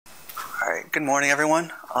Alright, good morning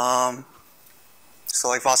everyone. So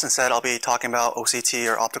like Boston said, I'll be talking about OCT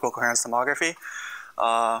or Optical Coherence Tomography,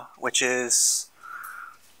 which is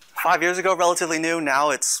 5 years ago relatively new.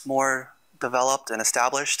 Now it's more developed and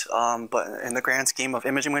established, but in the grand scheme of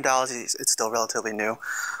imaging modalities, it's still relatively new.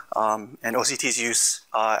 And OCT's use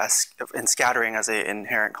in scattering as an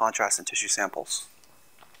inherent contrast in tissue samples.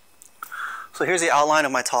 So here's the outline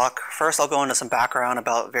of my talk. First, I'll go into some background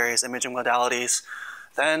about various imaging modalities.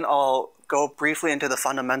 Then I'll go briefly into the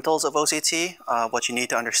fundamentals of OCT, what you need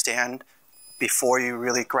to understand before you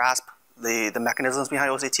really grasp the mechanisms behind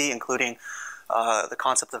OCT, including the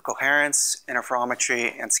concept of coherence,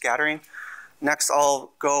 interferometry, and scattering. Next,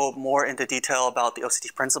 I'll go more into detail about the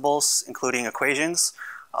OCT principles, including equations.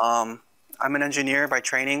 I'm an engineer by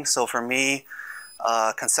training, so for me,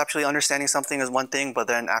 conceptually understanding something is one thing, but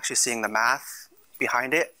then actually seeing the math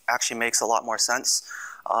behind it actually makes a lot more sense.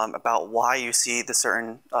 About why you see the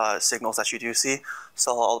certain signals that you do see.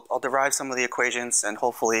 So I'll derive some of the equations and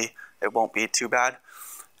hopefully it won't be too bad.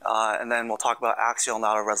 And then we'll talk about axial and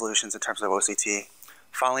lateral resolutions in terms of OCT.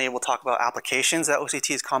 Finally, we'll talk about applications that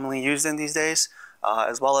OCT is commonly used in these days,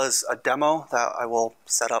 as well as a demo that I will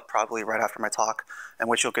set up probably right after my talk, in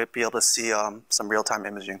which you'll be able to see some real-time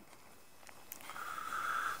imaging.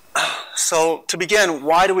 So to begin,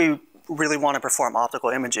 why do we really want to perform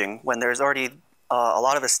optical imaging when there's already a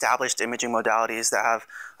lot of established imaging modalities that have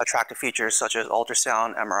attractive features such as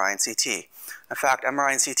ultrasound, MRI, and CT. In fact,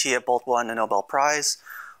 MRI and CT have both won the Nobel Prize.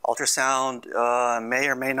 Ultrasound may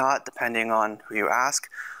or may not, depending on who you ask.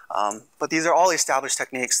 But these are all established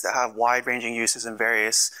techniques that have wide-ranging uses in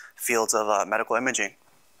various fields of medical imaging.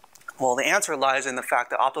 Well, the answer lies in the fact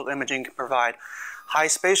that optical imaging can provide high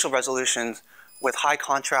spatial resolutions with high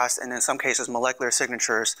contrast and in some cases molecular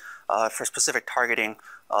signatures for specific targeting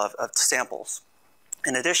of samples.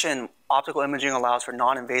 In addition, optical imaging allows for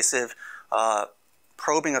non-invasive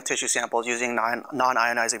probing of tissue samples using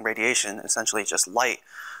non-ionizing radiation, essentially just light.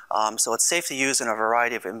 So it's safe to use in a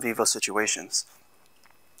variety of in vivo situations.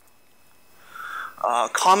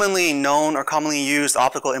 Commonly known or commonly used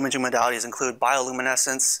optical imaging modalities include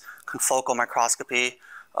bioluminescence, confocal microscopy,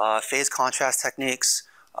 phase contrast techniques,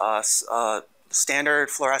 standard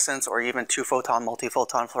fluorescence or even two-photon,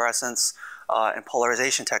 multi-photon fluorescence, and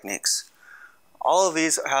polarization techniques. All of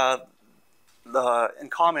these have in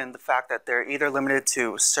common the fact that they're either limited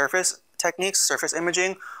to surface techniques, surface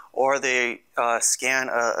imaging, or they scan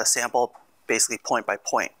a sample basically point by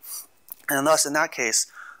point. And thus, in that case,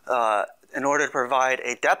 in order to provide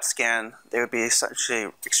a depth scan, they would be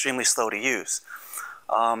essentially extremely slow to use.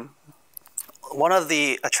 One of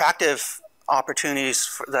the attractive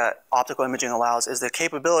opportunities that optical imaging allows is the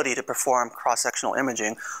capability to perform cross-sectional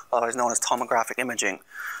imaging, otherwise known as tomographic imaging.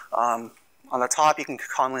 On the top, you can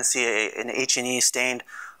commonly see an H&E stained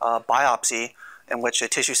biopsy in which a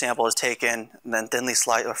tissue sample is taken and then thinly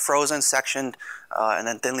sliced, or frozen, sectioned, and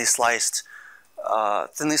then thinly sliced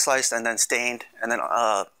and then stained, and then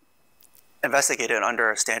investigated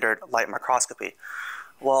under a standard light microscopy.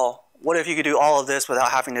 Well, what if you could do all of this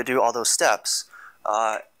without having to do all those steps?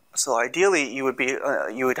 So ideally, you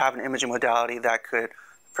would have an imaging modality that could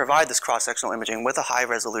provide this cross-sectional imaging with a high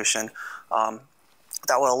resolution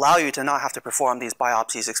that will allow you to not have to perform these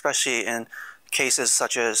biopsies, especially in cases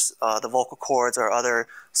such as the vocal cords or other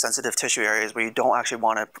sensitive tissue areas where you don't actually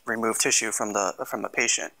want to remove tissue from the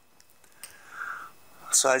patient.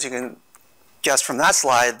 So as you can guess from that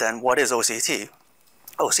slide, then what is OCT?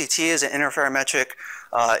 OCT is an interferometric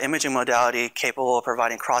imaging modality capable of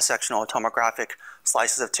providing cross-sectional tomographic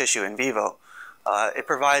slices of tissue in vivo. It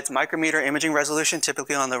provides micrometer imaging resolution,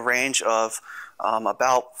 typically on the range of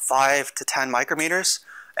about 5 to 10 micrometers,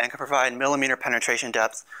 and can provide millimeter penetration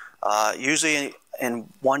depth, usually in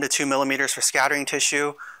 1 to 2 millimeters for scattering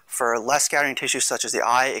tissue. For less scattering tissue, such as the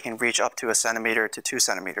eye, it can reach up to 1 centimeter to 2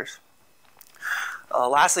 centimeters.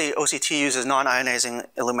 Lastly, OCT uses non-ionizing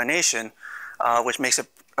illumination, which makes it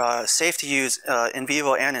safe to use in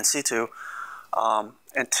vivo and in situ.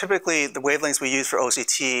 And typically, the wavelengths we use for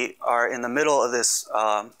OCT are in the middle of this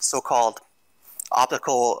so-called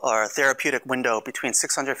optical or therapeutic window between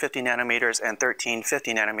 650 nanometers and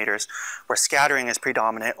 1350 nanometers, where scattering is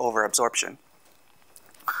predominant over absorption.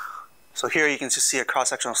 So here you can just see a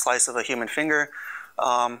cross-sectional slice of a human finger.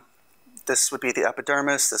 This would be the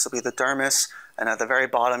epidermis, this will be the dermis, and at the very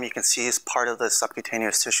bottom you can see is part of the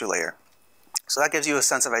subcutaneous tissue layer. So that gives you a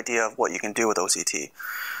sense of idea of what you can do with OCT.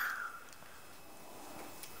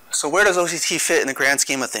 So where does OCT fit in the grand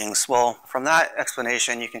scheme of things? Well, from that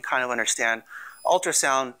explanation, you can kind of understand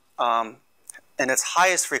ultrasound in its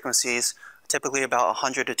highest frequencies typically about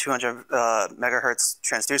 100 to 200 megahertz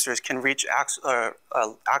transducers, can reach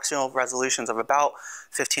axial resolutions of about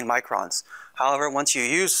 15 microns. However, once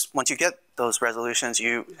you get those resolutions,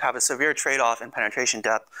 you have a severe trade-off in penetration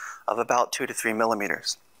depth of about 2 to 3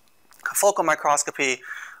 millimeters. Confocal microscopy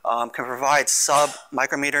can provide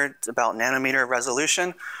sub-micrometer to about nanometer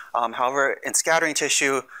resolution. However, in scattering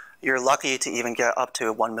tissue, you're lucky to even get up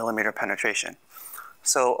to 1 millimeter penetration.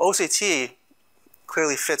 So OCT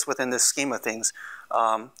clearly fits within this scheme of things,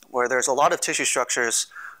 where there's a lot of tissue structures,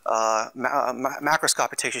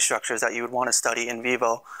 macroscopic tissue structures that you would want to study in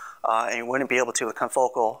vivo, and you wouldn't be able to with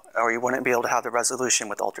confocal, or you wouldn't be able to have the resolution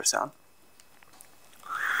with ultrasound.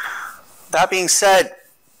 That being said,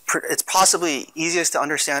 it's possibly easiest to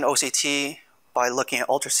understand OCT by looking at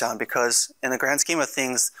ultrasound, because in the grand scheme of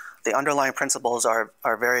things, the underlying principles are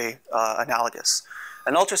very analogous.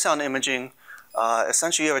 In ultrasound imaging,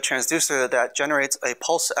 essentially you have a transducer that generates a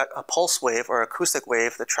pulse wave or acoustic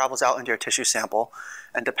wave that travels out into your tissue sample,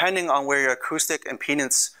 and depending on where your acoustic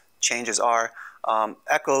impedance changes are,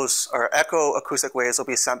 echoes or echo acoustic waves will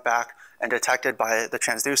be sent back and detected by the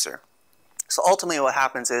transducer. So ultimately what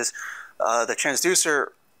happens is the transducer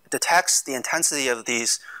detects the intensity of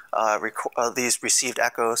these received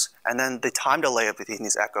echoes, and then the time delay of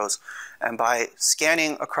these echoes. And by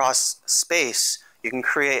scanning across space, you can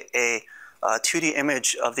create a 2D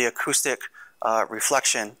image of the acoustic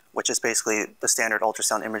reflection, which is basically the standard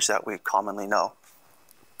ultrasound image that we commonly know.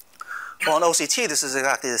 Well, in OCT, this is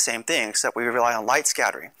exactly the same thing, except we rely on light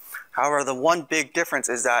scattering. However, the one big difference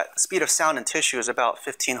is that the speed of sound in tissue is about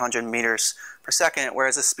 1,500 meters per second,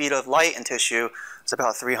 whereas the speed of light in tissue is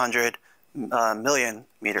about 300 million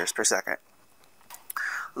meters per second.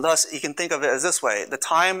 Thus, you can think of it as this way. The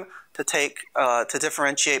time to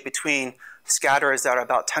differentiate between scatterers that are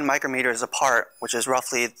about 10 micrometers apart, which is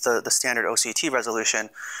roughly the standard OCT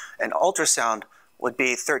resolution, and ultrasound would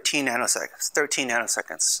be 13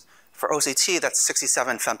 nanoseconds. For OCT, that's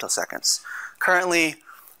 67 femtoseconds. Currently,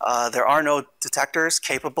 there are no detectors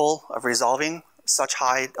capable of resolving such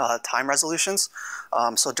high time resolutions,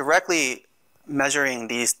 so directly measuring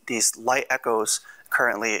these light echoes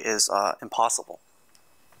currently is impossible.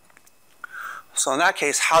 So in that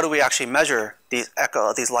case, how do we actually measure these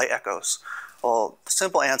light echoes? Well, the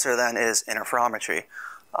simple answer then is interferometry.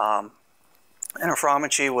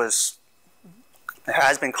 Interferometry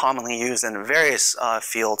has been commonly used in various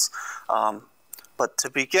fields, but to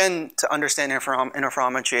begin to understand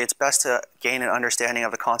interferometry, it's best to gain an understanding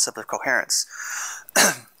of the concept of coherence.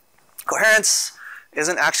 Coherence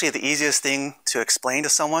isn't actually the easiest thing to explain to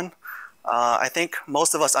someone. I think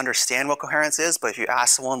most of us understand what coherence is, but if you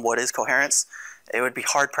ask someone what is coherence, it would be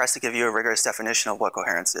hard-pressed to give you a rigorous definition of what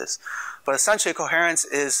coherence is. But essentially, coherence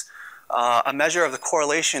is a measure of the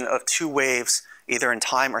correlation of two waves, either in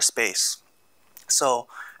time or space. So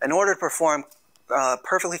in order to perform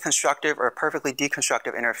perfectly constructive or perfectly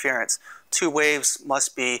deconstructive interference, two waves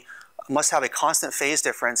must have a constant phase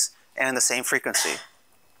difference and the same frequency.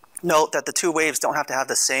 Note that the two waves don't have to have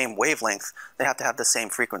the same wavelength, they have to have the same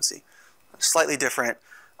frequency. Slightly different,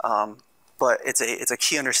 but it's a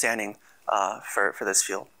key understanding for this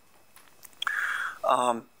field.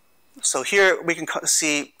 So here we can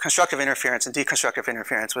see constructive interference and deconstructive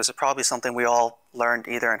interference, which is probably something we all learned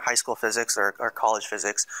either in high school physics or college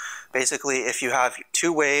physics. Basically, if you have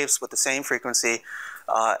two waves with the same frequency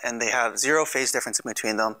and they have zero phase difference in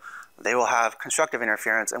between them, they will have constructive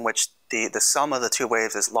interference in which the sum of the two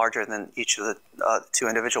waves is larger than each of the two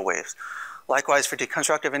individual waves. Likewise, for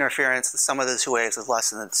deconstructive interference, the sum of the two waves is less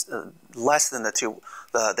than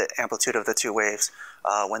the amplitude of the two waves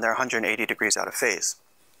when they're 180 degrees out of phase.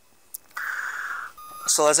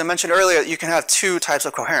 So as I mentioned earlier, you can have two types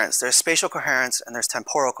of coherence. There's spatial coherence and there's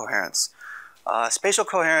temporal coherence. Spatial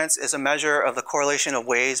coherence is a measure of the correlation of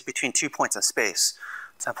waves between 2 points in space.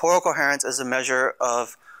 Temporal coherence is a measure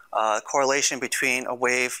of correlation between a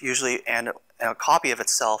wave usually and a copy of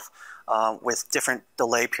itself with different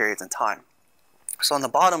delay periods in time. So on the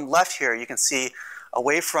bottom left here, you can see a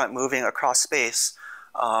wavefront moving across space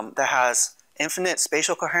that has infinite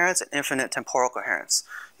spatial coherence and infinite temporal coherence.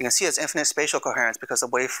 You can see it's infinite spatial coherence because the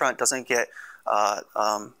wavefront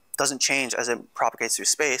doesn't change as it propagates through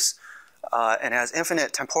space, and it has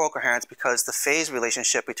infinite temporal coherence because the phase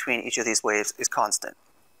relationship between each of these waves is constant.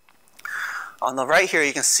 On the right here,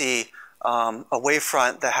 you can see a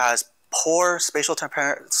wavefront that has poor spatial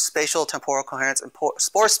temporal coherence and poor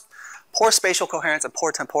spatial coherence and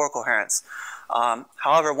poor temporal coherence.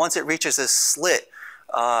 However, once it reaches this slit,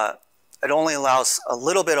 it only allows a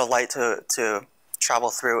little bit of light to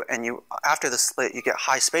travel through, and after the slit you get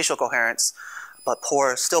high spatial coherence, but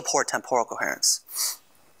still poor temporal coherence.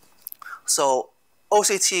 So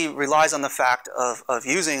OCT relies on the fact of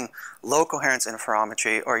using low coherence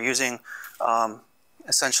interferometry or using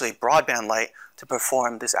essentially broadband light to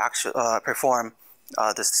perform this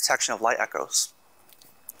this detection of light echoes.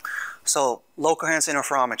 So low coherence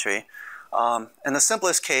interferometry. In the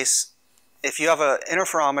simplest case, if you have an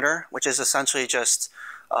interferometer, which is essentially just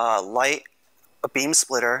light, a beam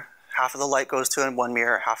splitter, half of the light goes to one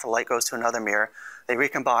mirror, half of the light goes to another mirror. They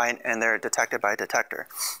recombine and they're detected by a detector.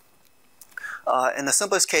 In the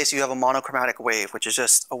simplest case, you have a monochromatic wave, which is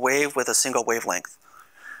just a wave with a single wavelength.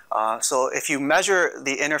 So if you measure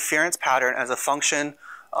the interference pattern as a function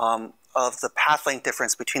of the path length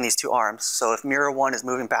difference between these two arms, so if mirror 1 is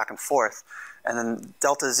moving back and forth, and then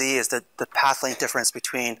delta z is the path length difference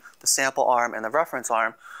between the sample arm and the reference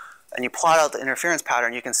arm, and you plot out the interference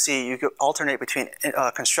pattern, you can see you could alternate between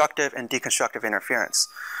constructive and deconstructive interference.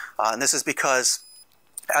 And this is because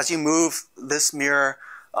as you move this mirror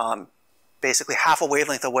basically half a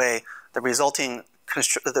wavelength away, the resulting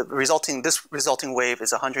wave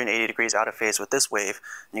is 180 degrees out of phase with this wave,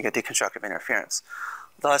 and you get deconstructive interference.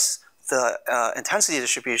 Thus, the intensity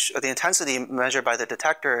distribution, or the intensity measured by the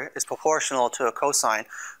detector, is proportional to a cosine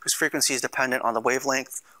whose frequency is dependent on the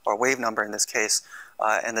wavelength, or wave number in this case,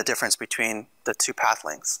 and the difference between the two path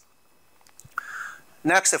lengths.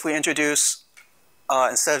 Next, if we introduce,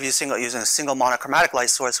 instead of using a single monochromatic light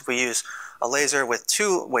source, if we use a laser with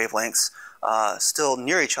two wavelengths still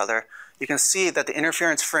near each other, you can see that the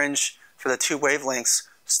interference fringe for the two wavelengths,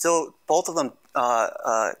 still both of them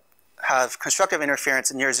have constructive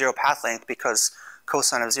interference near zero path length because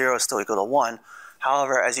cosine of 0 is still equal to 1.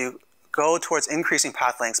 However, as you go towards increasing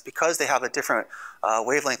path lengths, because they have a different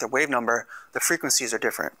wavelength or wave number, the frequencies are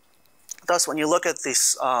different. Thus, when you look at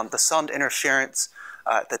this, the summed interference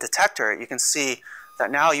at the detector, you can see that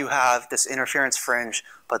now you have this interference fringe,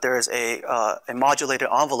 but there is a modulated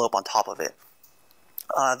envelope on top of it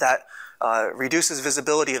that reduces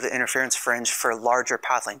visibility of the interference fringe for larger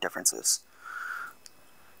path length differences.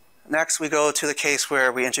 Next, we go to the case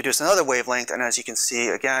where we introduce another wavelength, and as you can see,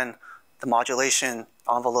 again, the modulation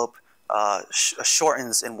envelope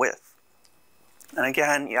shortens in width. And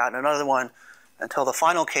again, you add another one until the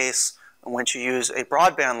final case in which you use a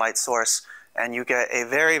broadband light source, and you get a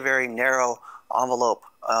very, very narrow envelope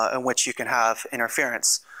in which you can have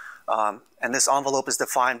interference. And this envelope is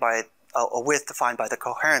defined by a width defined by the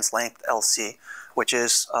coherence length, LC, which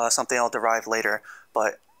is something I'll derive later,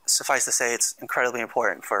 but suffice to say it's incredibly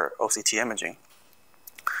important for OCT imaging.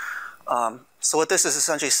 So what this is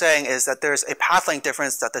essentially saying is that there's a path length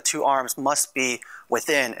difference that the two arms must be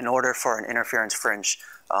within in order for an interference fringe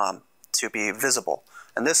to be visible.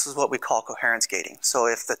 And this is what we call coherence gating. So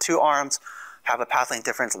if the two arms have a path length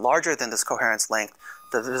difference larger than this coherence length,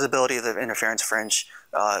 the visibility of the interference fringe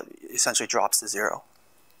essentially drops to 0.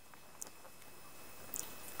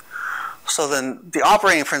 So then the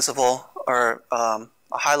operating principle, or a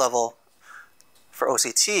high level for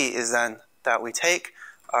OCT, is then that we take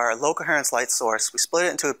our low coherence light source, we split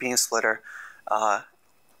it into a beam splitter,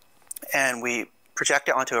 and we project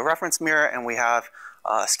it onto a reference mirror, and we have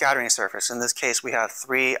a scattering surface. In this case, we have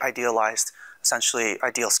 3 idealized, essentially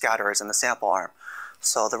ideal scatterers in the sample arm.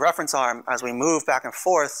 So the reference arm, as we move back and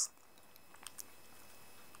forth,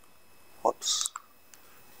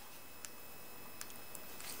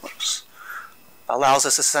 allows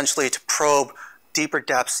us essentially to probe deeper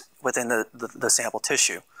depths within the sample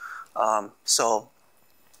tissue. So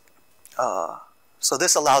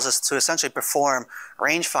this allows us to essentially perform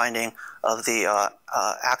range finding of the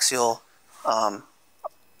axial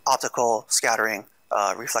optical scattering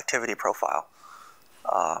reflectivity profile.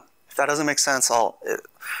 If that doesn't make sense,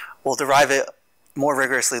 we'll derive it more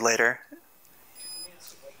rigorously later.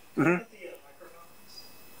 Mm-hmm.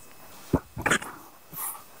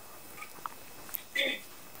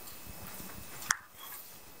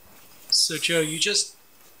 So Joe, you just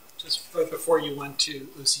right before you went to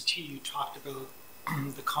OCT, you talked about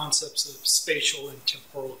the concepts of spatial and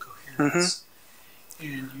temporal coherence.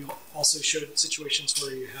 Mm-hmm. And you also showed situations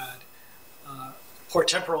where you had poor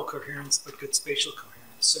temporal coherence but good spatial coherence.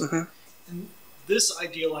 So mm-hmm. in this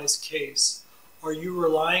idealized case, are you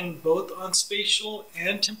relying both on spatial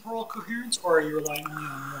and temporal coherence, or are you relying only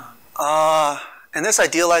on one? In this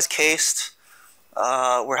idealized case,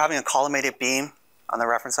 we're having a collimated beam on the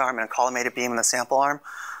reference arm and a collimated beam in the sample arm.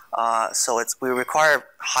 So we require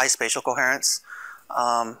high spatial coherence.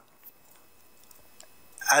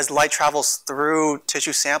 As light travels through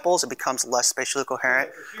tissue samples, it becomes less spatially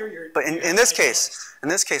coherent. But in this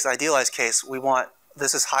case, idealized case, we want,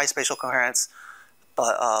 this is high spatial coherence,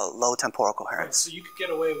 but low temporal coherence. Right, so you could get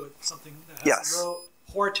away with something that has yes. low,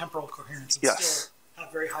 poor temporal coherence and yes. still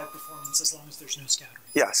have very high performance as long as there's no scattering.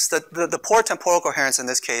 Yes, the poor temporal coherence in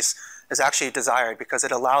this case is actually desired because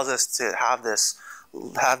it allows us to have this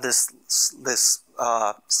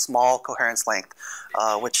small coherence length,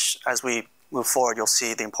 which as we move forward, you'll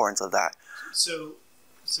see the importance of that. So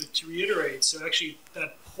to reiterate, so actually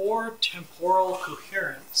that poor temporal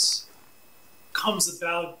coherence comes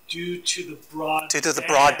about due to the broad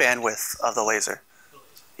bandwidth of the laser.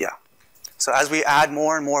 Yeah. So as we add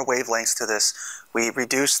more and more wavelengths to this, we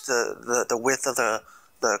reduce the width of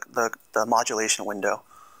the modulation window,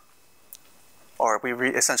 or we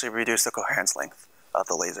essentially reduce the coherence length of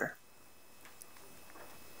the laser.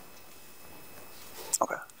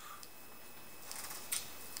 Okay.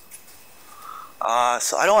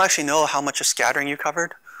 So I don't actually know how much of scattering you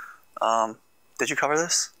covered. Did you cover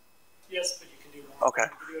this? Yes, but you can do more. Okay.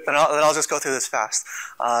 Then I'll just go through this fast.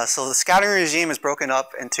 So the scattering regime is broken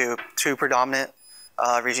up into two predominant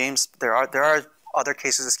regimes. There are other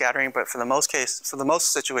cases of scattering, but for the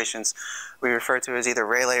most situations, we refer to as either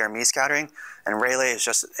Rayleigh or Mie scattering, and Rayleigh is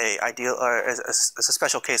just is a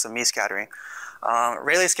special case of Mie scattering.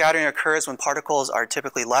 Rayleigh scattering occurs when particles are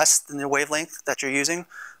typically less than the wavelength that you're using,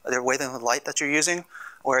 the wavelength of light that you're using,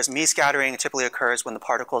 whereas Mie scattering typically occurs when the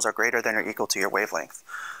particles are greater than or equal to your wavelength.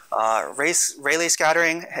 Rayleigh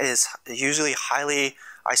scattering is usually highly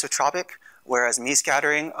isotropic, whereas Mie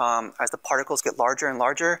scattering, as the particles get larger and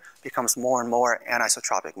larger, becomes more and more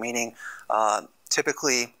anisotropic, meaning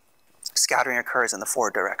typically scattering occurs in the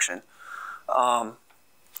forward direction.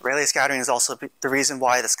 Rayleigh scattering is also the reason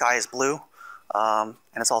why the sky is blue, and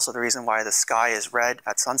it's also the reason why the sky is red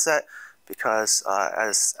at sunset, because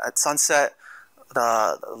as at sunset,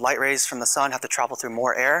 the light rays from the sun have to travel through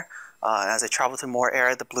more air, and as they travel through more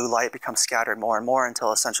air, the blue light becomes scattered more and more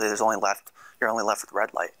until essentially you're only left with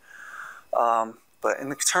red light. But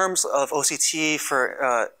in terms of OCT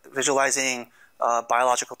for visualizing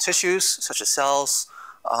biological tissues, such as cells,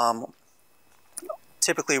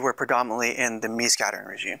 typically we're predominantly in the Mie scattering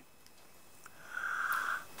regime.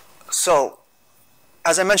 So,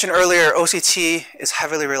 as I mentioned earlier, OCT is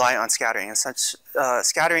heavily reliant on scattering, and such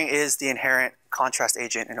scattering is the inherent contrast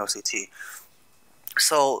agent in OCT.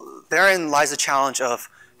 So therein lies the challenge of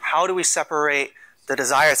how do we separate the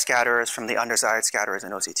desired scatterers from the undesired scatterers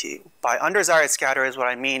in OCT. By undesired scatterers, what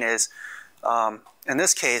I mean is, in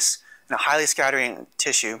this case, in a highly scattering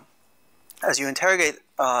tissue, as you interrogate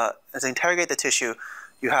the tissue,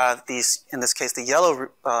 you have these, in this case, the yellow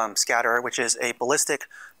scatterer, which is a ballistic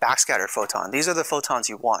backscattered photon. These are the photons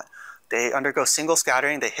you want. They undergo single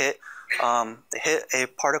scattering. They hit a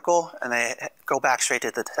particle and they go back straight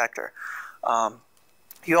to the detector.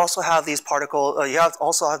 You also have these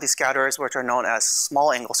also have these scatterers, which are known as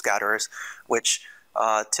small angle scatterers, which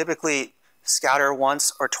typically scatter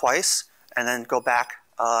once or twice and then go back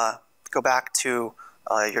to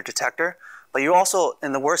your detector. But you also,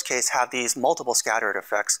 in the worst case, have these multiple scattered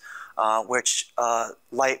effects, which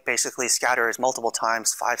light basically scatters multiple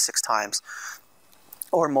times, 5-6 times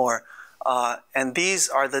or more. And these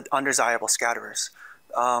are the undesirable scatterers.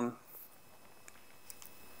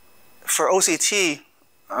 For OCT,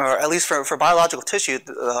 or at least for biological tissue,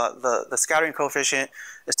 the scattering coefficient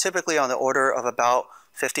is typically on the order of about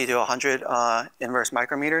 50 to 100 inverse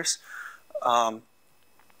micrometers. And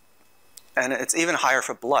it's even higher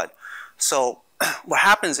for blood. So what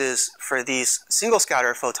happens is, for these single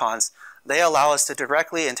scatter photons, they allow us to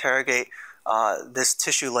directly interrogate this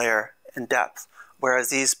tissue layer in depth. Whereas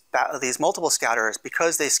these multiple scatterers,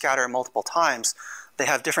 because they scatter multiple times, they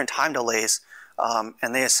have different time delays.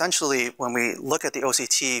 And they essentially, when we look at the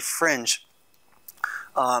OCT fringe,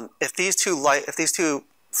 if these two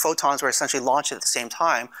photons were essentially launched at the same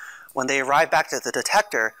time, when they arrive back to the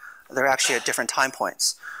detector, they're actually at different time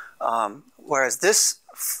points. Whereas this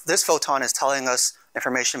photon is telling us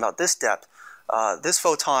information about this depth. This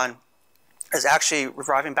photon is actually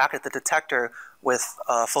arriving back at the detector with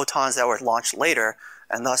photons that were launched later,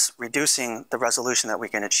 and thus reducing the resolution that we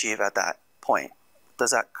can achieve at that point. Does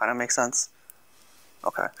that kind of make sense?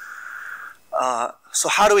 Okay. So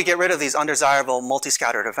how do we get rid of these undesirable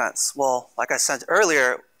multi-scattered events? Well, like I said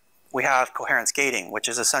earlier, we have coherence gating, which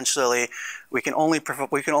is essentially we can only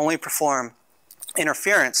perform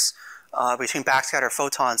interference between backscattered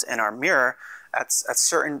photons and our mirror at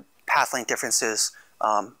certain path length differences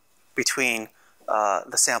between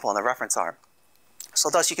the sample and the reference arm. So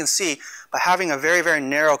thus you can see, by having a very, very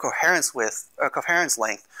narrow coherence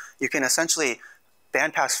length, you can essentially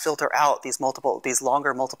bandpass filter out these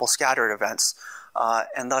longer multiple scattered events,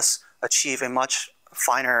 and thus achieve a much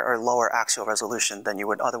finer or lower axial resolution than you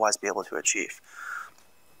would otherwise be able to achieve.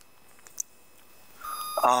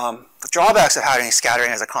 The drawbacks of having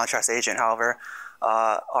scattering as a contrast agent, however,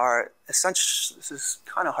 are essentially, this is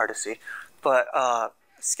kind of hard to see, but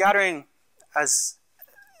scattering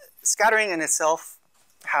in itself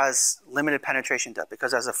has limited penetration depth,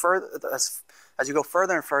 because as you go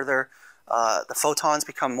further and further, the photons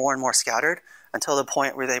become more and more scattered until the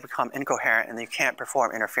point where they become incoherent and you can't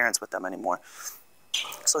perform interference with them anymore.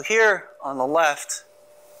 So here on the left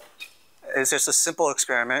is just a simple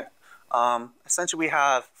experiment. Essentially we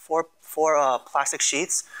have four plastic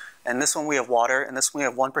sheets, and this one we have water, and this one we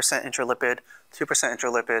have 1% interlipid, 2%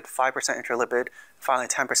 interlipid, 5% interlipid, finally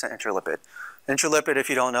 10% interlipid. Interlipid, if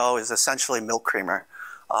you don't know, is essentially milk creamer,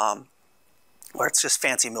 or it's just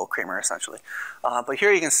fancy milk creamer essentially. But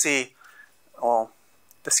here you can see, well,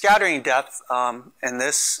 the scattering depth in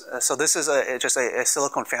this, so this is just a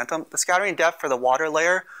silicon phantom. The scattering depth for the water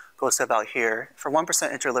layer goes to about here. For 1%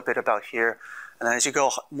 interlipid, about here. And then as you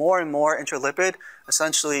go more and more interlipid,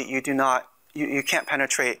 essentially you can't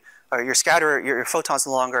penetrate, or your photons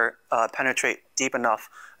no longer penetrate deep enough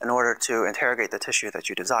in order to interrogate the tissue that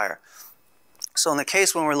you desire. So in the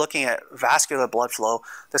case when we're looking at vascular blood flow,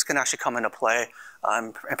 this can actually come into play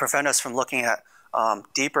and prevent us from looking at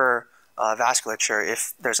deeper vasculature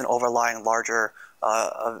if there's an overlying larger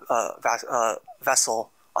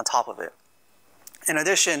vessel on top of it. In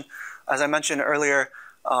addition, as I mentioned earlier,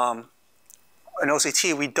 in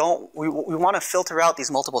OCT, we want to filter out these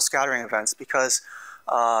multiple scattering events because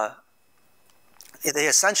they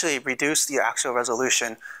essentially reduce the axial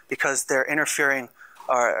resolution, because they're interfering,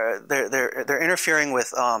 or they're interfering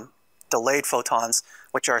with delayed photons,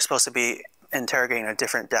 which are supposed to be interrogating a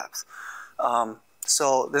different depth.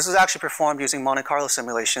 So this is actually performed using Monte Carlo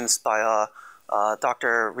simulations by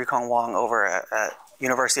Dr. Rikong Wang over at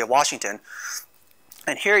University of Washington.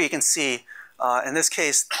 And here you can see, in this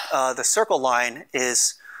case, the circle line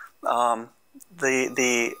is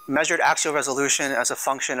the measured axial resolution as a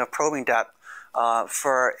function of probing depth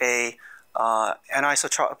for a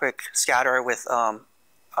anisotropic scatter with a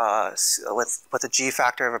G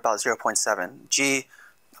factor of about 0.7. G,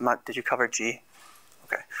 did you cover G?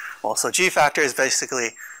 Okay. Well, so G factor is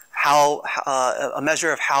basically how a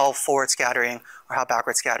measure of how forward scattering or how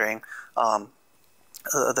backward scattering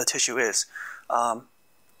the tissue is.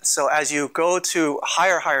 So as you go to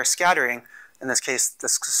higher scattering, in this case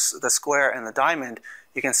the square and the diamond,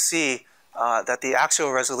 you can see that the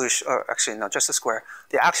axial resolution, or actually no, just the square,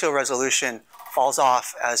 the axial resolution falls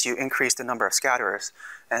off as you increase the number of scatterers.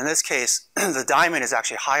 And in this case, the diamond is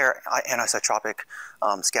actually higher anisotropic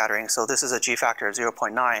scattering. So this is a G factor of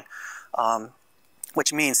 0.9,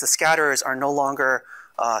 which means the scatterers are no longer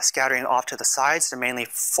scattering off to the sides. They're mainly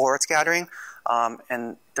forward scattering.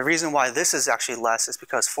 And the reason why this is actually less is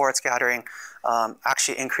because forward scattering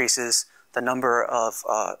actually increases the number of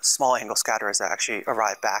small angle scatterers that actually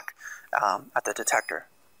arrive back at the detector.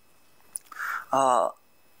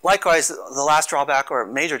 Likewise, the last drawback, or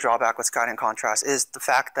major drawback with scattering contrast, is the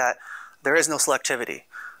fact that there is no selectivity.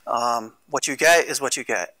 What you get is what you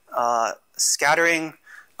get. Scattering,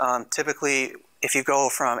 typically, if you go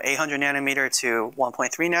from 800 nanometer to 1.3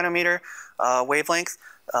 nanometer wavelength,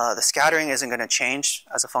 the scattering isn't going to change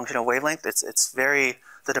as a function of wavelength.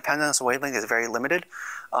 The dependence on wavelength is very limited.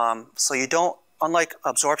 So you don't, unlike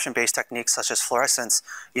absorption-based techniques such as fluorescence,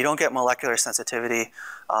 you don't get molecular sensitivity.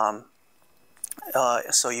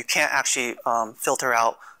 So you can't actually filter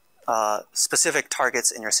out specific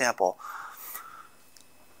targets in your sample.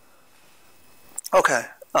 Okay,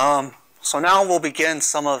 so now we'll begin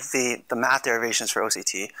some of the math derivations for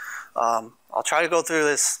OCT. I'll try to go through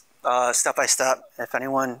this step by step. If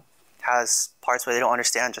anyone has parts where they don't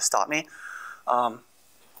understand, just stop me.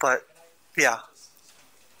 But yeah.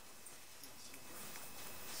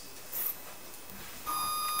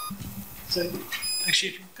 So actually,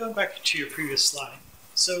 if you go back to your previous slide,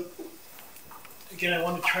 so again, I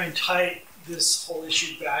want to try and tie this whole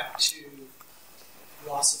issue back to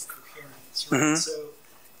loss of coherence, right? Mm-hmm. So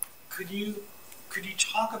could you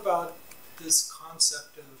talk about this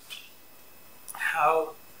concept of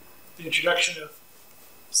how the introduction of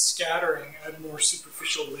scattering at more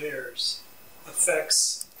superficial layers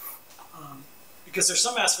affects, because there's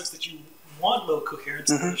some aspects that you want low coherence,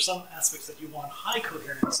 mm-hmm. and there's some aspects that you want high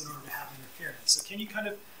coherence in order to have interference. So can you kind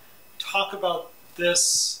of talk about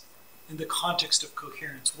this in the context of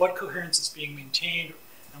coherence? What coherence is being maintained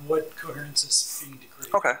and what coherence is being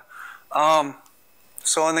degraded? Okay.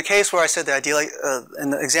 So in the case where I said in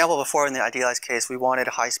the example before, in the idealized case, we wanted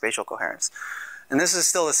high spatial coherence. And this is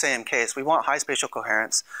still the same case. We want high spatial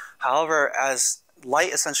coherence. However, as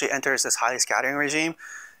light essentially enters this highly scattering regime,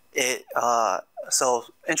 so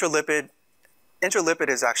interlipid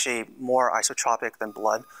is actually more isotropic than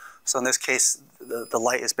blood. So in this case, the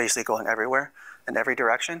light is basically going everywhere. in every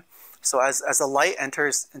direction. So as the light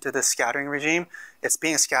enters into this scattering regime, it's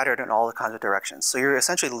being scattered in all the kinds of directions. So you're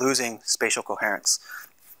essentially losing spatial coherence.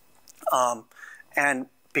 And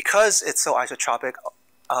because it's so isotropic,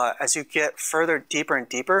 as you get further deeper and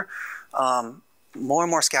deeper, more and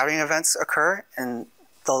more scattering events occur, and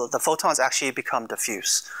the photons actually become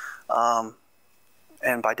diffuse.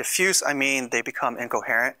 And by diffuse, I mean they become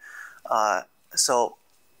incoherent. So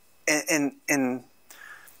in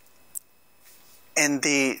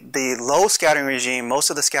the low scattering regime, most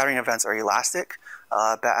of the scattering events are elastic.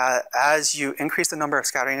 But as you increase the number of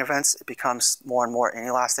scattering events, it becomes more and more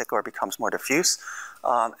inelastic, or it becomes more diffuse.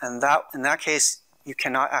 And in that case, you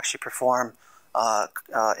cannot actually perform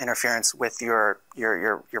interference with your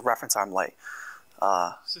reference arm light.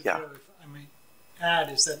 So yeah. Joe, if I might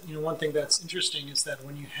add, is that one thing that's interesting is that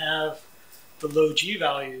when you have the low G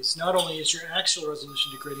values, not only is your axial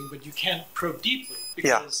resolution degrading, but you can't probe deeply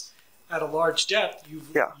because at a large depth, you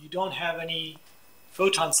don't have any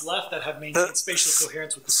photons left that have maintained spatial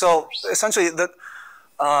coherence with the source. Essentially, the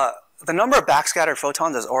number of backscattered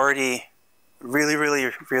photons is already really,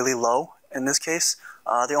 really, really low in this case.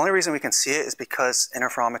 The only reason we can see it is because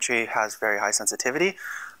interferometry has very high sensitivity.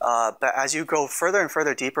 But as you go further and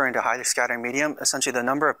further deeper into highly scattering medium, essentially the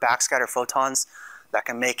number of backscattered photons that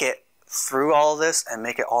can make it through all of this and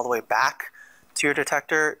make it all the way back to your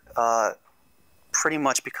detector pretty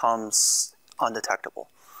much becomes undetectable.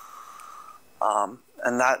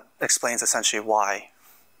 And that explains essentially why,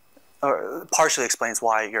 or partially explains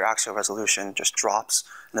why your axial resolution just drops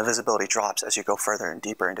and the visibility drops as you go further and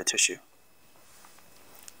deeper into tissue.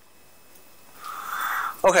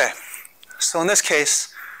 Okay, so in this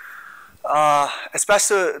case, it's best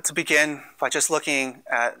to begin by just looking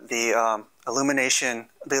at the illumination,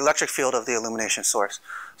 the electric field of the illumination source.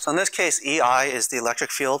 So in this case, EI is the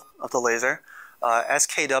electric field of the laser.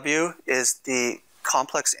 SKW is the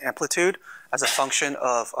complex amplitude as a function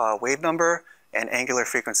of wave number and angular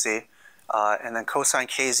frequency. And then cosine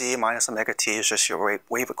kz minus omega t is just your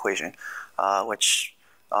wave equation, which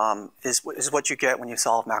is what you get when you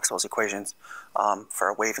solve Maxwell's equations for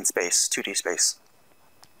a wave in space, 2D space.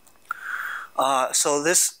 So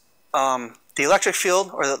this, the electric field,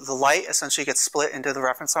 or the light, essentially gets split into the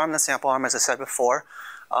reference arm and the sample arm, as I said before.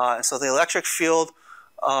 So the electric field,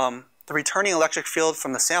 the returning electric field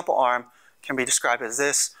from the sample arm can be described as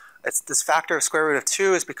this. It's this factor of square root of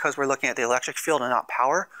 2 is because we're looking at the electric field and not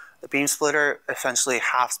power. The beam splitter essentially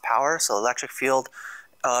halves power, so electric field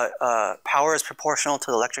power is proportional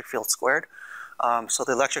to the electric field squared. So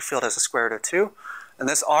the electric field has a square root of 2. And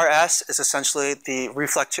this RS is essentially the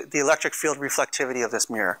electric field reflectivity of this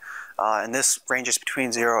mirror. And this ranges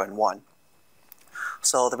between 0 and 1.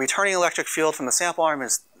 So the returning electric field from the sample arm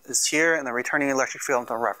is here, and the returning electric field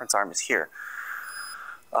from the reference arm is here.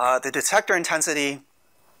 The detector intensity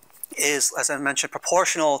is, as I mentioned,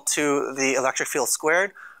 proportional to the electric field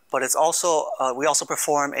squared, but it's also, we also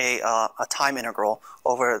perform a time integral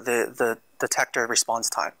over the detector response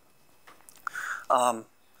time.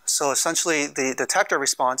 So essentially, the detector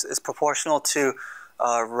response is proportional to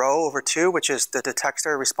rho over 2, which is the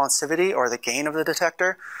detector responsivity, or the gain of the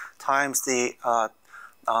detector, times the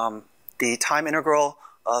time integral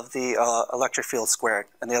of the electric field squared,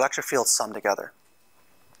 and the electric fields sum together.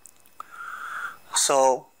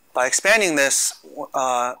 So by expanding this,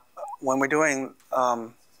 when we're doing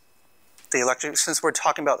the electric, since we're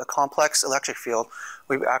talking about the complex electric field,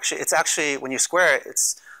 it's actually, when you square it,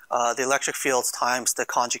 it's the electric fields times the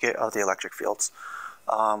conjugate of the electric fields.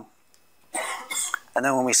 And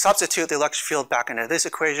then when we substitute the electric field back into this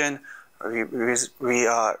equation, we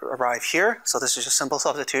arrive here. So this is just simple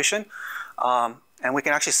substitution. And we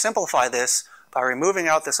can actually simplify this by removing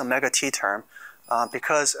out this omega t term,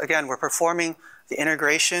 because again, we're performing the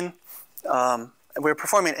integration. We're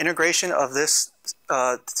performing an integration of this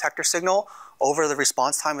detector signal over the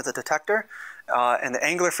response time of the detector, and the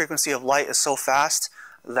angular frequency of light is so fast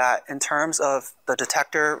that in terms of the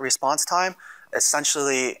detector response time,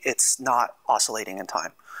 essentially it's not oscillating in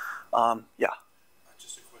time. Yeah.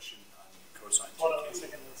 Just a question on cosine 2K. Hold on a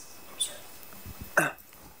second. I'm sorry.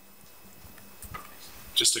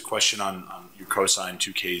 Just a question on your cosine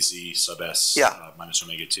 2kz sub s minus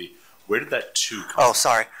omega t. Where did that 2 come Oh,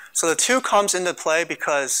 sorry. So the 2 comes into play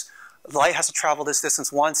because the light has to travel this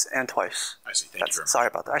distance once and twice. I see. Thank you very much. Sorry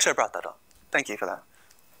about that. I should have brought that up. Thank you for that.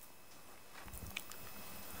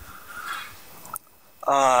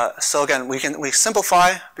 So again, we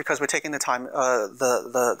simplify because we're taking the time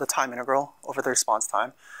the time integral over the response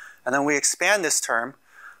time, and then we expand this term,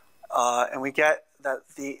 and we get that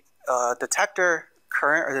the detector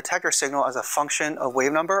current or detector signal as a function of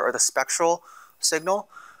wave number, or the spectral signal,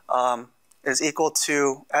 is equal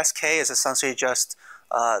to sk is essentially just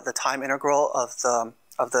the time integral of the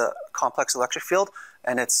complex electric field,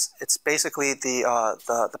 and it's basically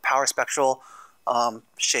the power spectral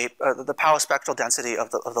shape, the power spectral density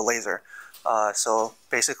of the laser. So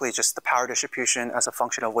basically just the power distribution as a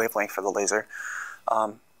function of wavelength for the laser.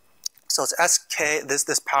 So it's sk,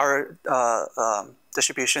 this power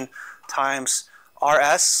distribution, times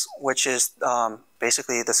rs, which is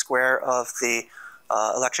basically the square of the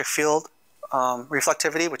electric field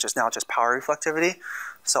reflectivity, which is now just power reflectivity.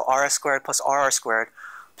 So rs squared plus rr squared,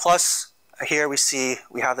 plus here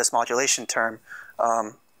we have this modulation term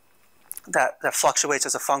that fluctuates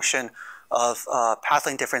as a function of path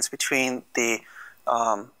length difference between the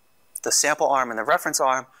sample arm and the reference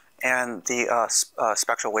arm and the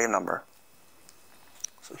spectral wave number.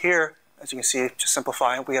 So here, as you can see, just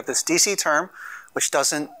simplifying, we have this DC term, which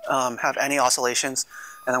doesn't have any oscillations,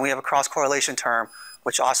 and then we have a cross correlation term,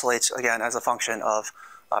 which oscillates again as a function of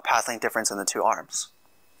path length difference in the two arms.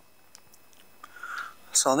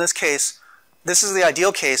 So in this case, this is the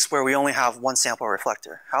ideal case where we only have one sample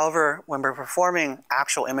reflector. However, when we're performing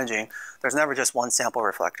actual imaging, there's never just one sample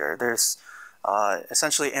reflector. There's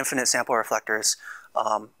essentially infinite sample reflectors,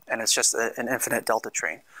 and it's just an infinite delta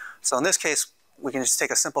train. So in this case, we can just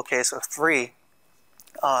take a simple case of 3,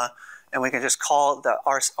 and we can just call the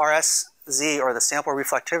RSZ, or the sample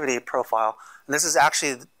reflectivity profile. And this is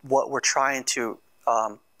actually what we're trying to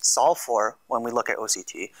solve for when we look at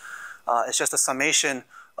OCT. It's just a summation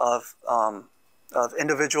of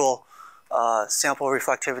individual sample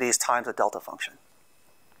reflectivities times a delta function.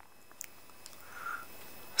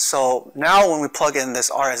 So now when we plug in this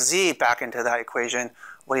RSZ back into that equation,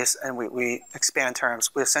 and we expand terms,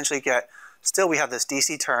 we essentially get, still we have this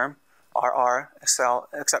DC term, RR,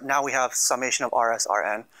 except now we have summation of RS,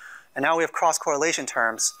 RN. And now we have cross correlation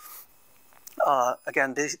terms,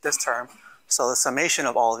 again, this term, so the summation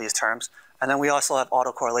of all of these terms. And then we also have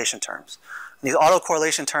autocorrelation terms. And these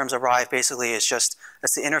autocorrelation terms arrive basically as just,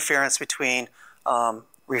 it's the interference between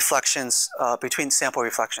reflections, between sample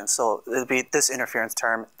reflections. So it would be this interference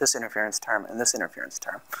term, and this interference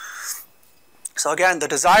term. So again, the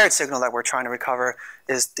desired signal that we're trying to recover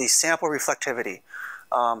is the sample reflectivity.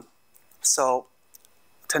 So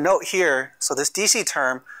to note here, so this DC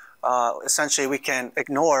term, essentially we can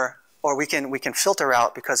ignore, or we can filter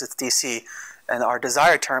out because it's DC, and our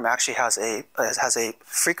desired term actually has a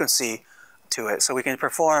frequency to it. So we can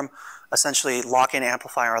perform essentially lock-in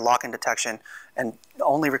amplifier or lock-in detection and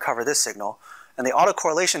only recover this signal. And the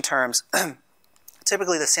autocorrelation terms,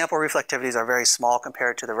 typically the sample reflectivities are very small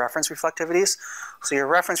compared to the reference reflectivities. So your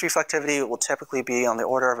reference reflectivity will typically be on the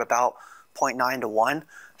order of about 0.9 to 1.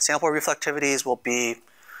 Sample reflectivities will be,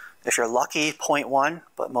 if you're lucky, 0.1,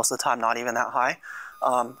 but most of the time not even that high.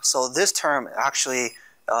 So this term actually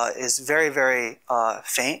is very, very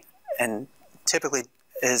faint, and typically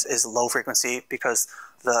is low frequency because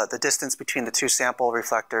the distance between the two sample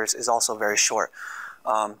reflectors is also very short.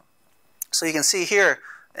 So you can see here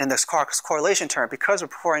in this correlation term, because we're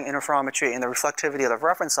performing interferometry and the reflectivity of the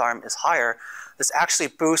reference arm is higher, this actually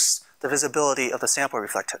boosts the visibility of the sample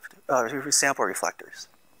reflectors.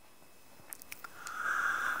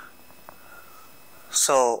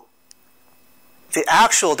 So the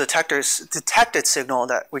actual detected signal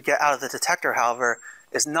that we get out of the detector, however,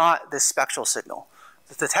 is not this spectral signal.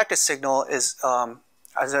 The detected signal is, as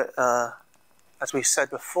we said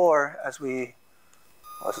before, this is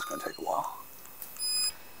going to take a while.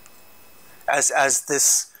 As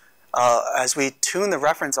we tune the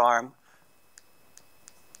reference arm,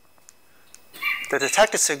 the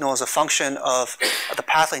detected signal is a function of the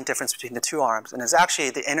path length difference between the two arms, and is actually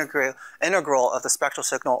the integral of the spectral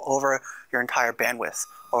signal over your entire bandwidth,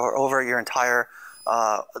 or over your entire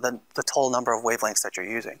the total number of wavelengths that you're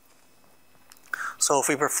using. So if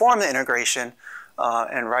we perform the integration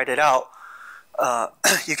and write it out,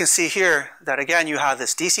 you can see here that again you have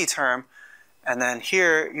this DC term, and then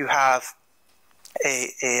here you have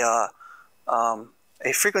a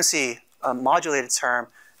frequency modulated term,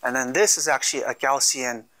 and then this is actually a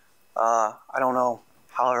Gaussian. I don't know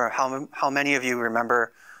how many of you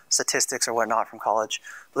remember statistics or whatnot from college,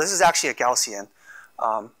 but this is actually a Gaussian.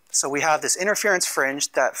 So we have this interference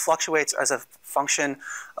fringe that fluctuates as a function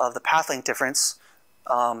of the path length difference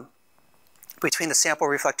between the sample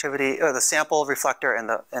reflectivity, or the sample reflector and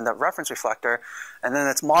the reference reflector, and then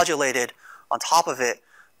it's modulated on top of it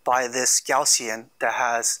by this Gaussian that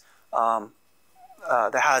has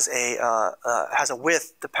a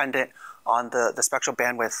width dependent on the spectral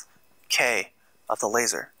bandwidth K of the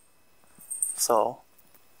laser. So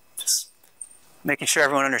just making sure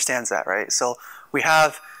everyone understands that, right? So we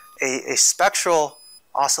have a spectral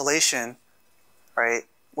oscillation right?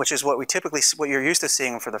 Which is what we typically, what you're used to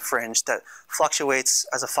seeing for the fringe, that fluctuates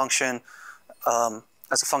as a function of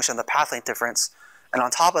the path length difference. And on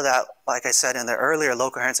top of that, like I said in the earlier low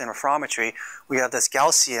coherence interferometry, we have this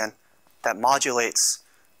Gaussian that modulates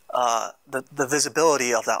the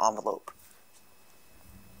visibility of that envelope.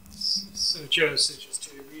 So Joe, so just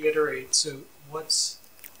to reiterate, so what's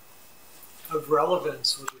of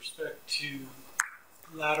relevance with respect to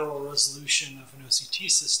lateral resolution of an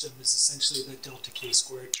OCT system is essentially the delta K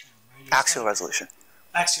squared term, right? Axial resolution.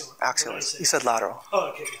 Axial. Axial. You said lateral. Oh,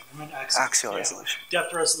 okay. I meant axial. Axial resolution.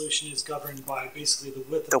 Depth resolution is governed by basically the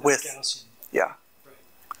width the of width. the Gaussian. Yeah. Right.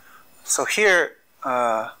 So here,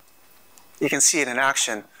 you can see it in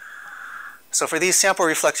action. So for these sample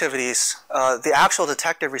reflectivities, the actual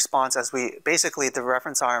detected response, as we basically the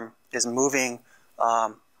reference arm is moving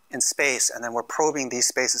in space, and then we're probing these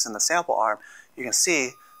spaces in the sample arm. You can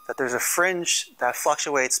see that there's a fringe that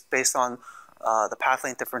fluctuates based on the path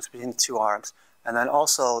length difference between the two arms, and then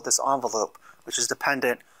also this envelope, which is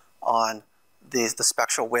dependent on the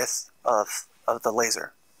spectral width of the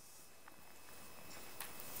laser.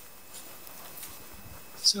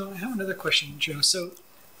 So I have another question, Joe. So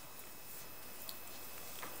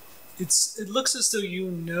it looks as though you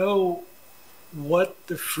know what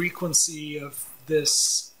the frequency of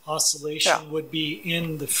this oscillation would be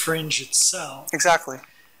in the fringe itself. Exactly.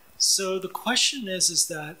 So the question is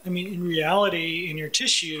that, I mean, in reality, in your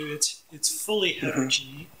tissue, it's fully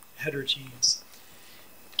heterogeneous.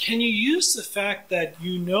 Can you use the fact that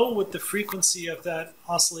you know what the frequency of that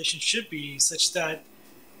oscillation should be, such that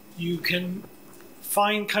you can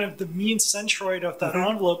find kind of the mean centroid of that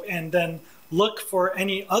envelope and then look for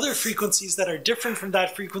any other frequencies that are different from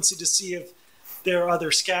that frequency to see if there are other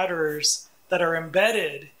scatterers that are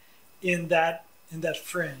embedded in that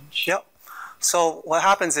fringe? Yep. So what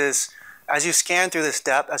happens is, as you scan through this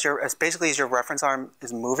depth, as your reference arm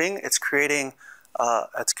is moving, it's creating a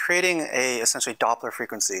essentially Doppler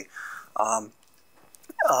frequency, and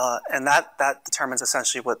that determines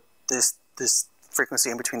essentially what this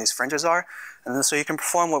frequency in between these fringes are. And then so you can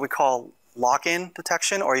perform what we call lock-in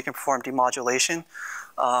detection, or you can perform demodulation.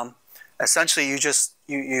 Essentially, you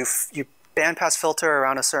bandpass filter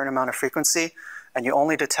around a certain amount of frequency, and you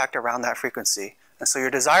only detect around that frequency. And so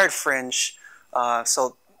your desired fringe,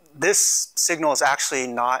 so this signal is actually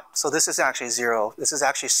not, so this is actually zero. This is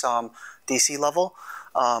actually some DC level.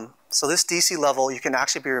 So this DC level, you can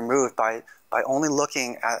actually be removed by only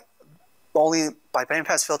looking at, by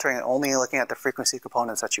bandpass filtering and only looking at the frequency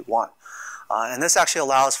components that you want. And this actually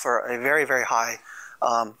allows for a very, very high,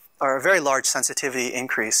 or a very large sensitivity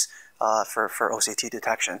increase for OCT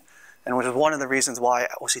detection, and which is one of the reasons why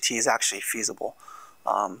OCT is actually feasible.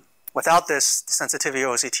 Without this, the sensitivity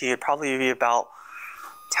of OCT would probably be about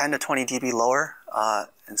 10 to 20 dB lower,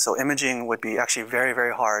 and so imaging would be actually very,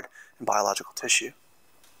 very hard in biological tissue.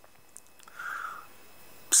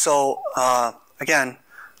 So again,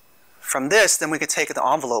 from this, then we could take the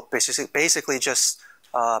envelope, basically just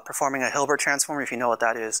performing a Hilbert transform, if you know what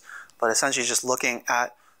that is, but essentially just looking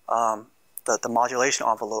at the modulation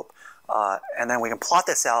envelope, and then we can plot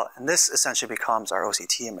this out, and this essentially becomes our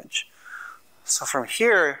OCT image. So from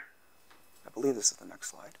here, I believe this is the next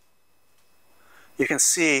slide, you can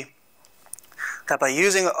see that by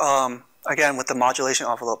using, again with the modulation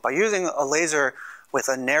envelope, by using a laser with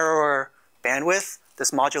a narrower bandwidth,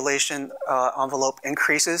 this modulation envelope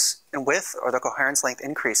increases in width, or the coherence length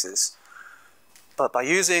increases. But by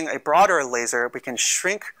using a broader laser, we can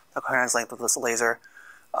shrink the coherence length of this laser,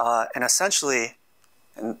 and essentially,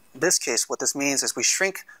 in this case, what this means is we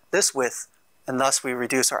shrink this width, and thus we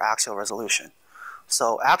reduce our axial resolution.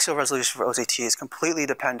 So axial resolution for OCT is completely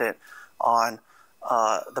dependent on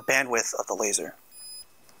the bandwidth of the laser.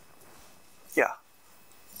 Yeah.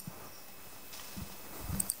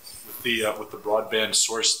 With the broadband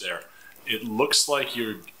source there, it looks like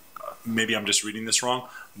you're, maybe I'm just reading this wrong,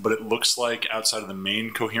 but it looks like outside of the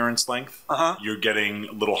main coherence length, you're getting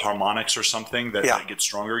little harmonics or something that get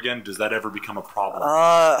stronger again. Does that ever become a problem?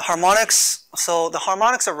 Harmonics, so the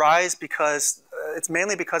harmonics arise because, it's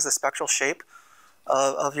mainly because the spectral shape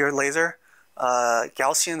of your laser.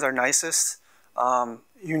 Gaussians are nicest.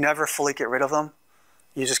 You never fully get rid of them.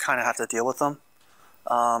 You just kind of have to deal with them.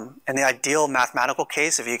 In the ideal mathematical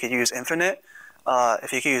case, if you could use infinite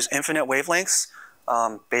wavelengths,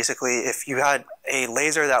 basically if you had a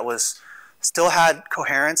laser that still had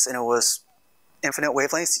coherence and it was infinite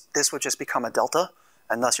wavelengths, this would just become a delta,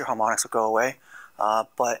 and thus your harmonics would go away.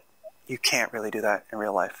 But you can't really do that in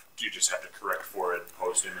real life. Do you just have to correct for it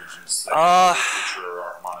post-image and say, our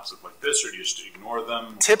harmonics look like this, or do you just ignore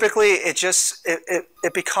them? Typically, it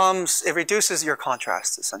reduces your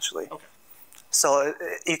contrast, essentially. Okay. So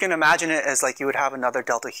you can imagine it as like you would have another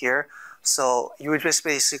delta here. So you would just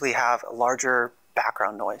basically have a larger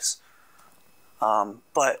background noise.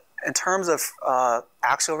 But in terms of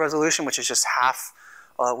axial resolution, which is just half,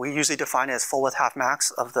 we usually define it as full width half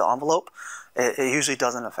max of the envelope, it usually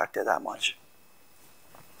doesn't affect it that much.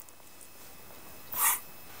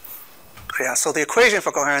 Yeah, so the equation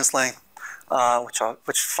for coherence length,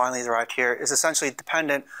 which finally is arrived here, is essentially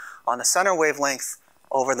dependent on the center wavelength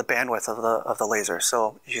over the bandwidth of the laser.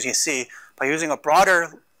 So as you can see, by using a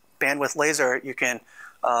broader bandwidth laser, you can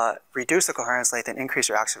reduce the coherence length and increase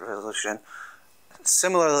your axial resolution.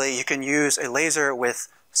 Similarly, you can use a laser with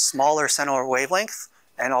smaller center wavelength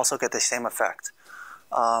and also get the same effect.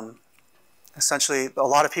 Essentially, a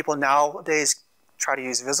lot of people nowadays try to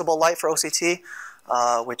use visible light for OCT,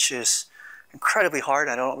 which is incredibly hard.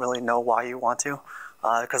 I don't really know why you want to,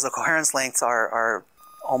 because the coherence lengths are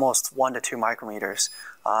almost 1 to 2 micrometers,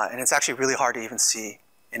 and it's actually really hard to even see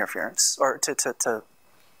interference or to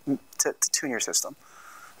tune your system.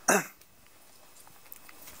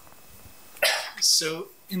 So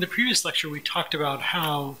in the previous lecture, we talked about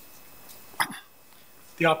how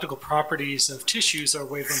the optical properties of tissues are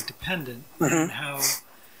wavelength dependent, and how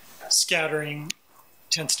scattering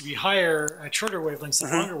tends to be higher at shorter wavelengths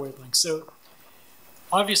than longer wavelengths. So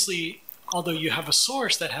obviously, although you have a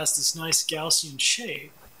source that has this nice Gaussian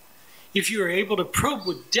shape, if you are able to probe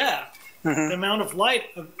with depth, the amount of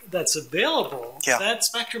light that's available, that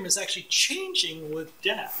spectrum is actually changing with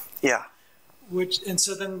depth. Yeah. And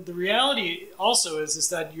so then the reality also is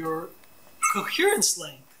that your coherence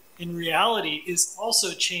length in reality is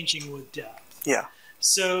also changing with depth. Yeah.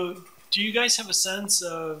 So do you guys have a sense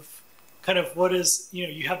of kind of what is,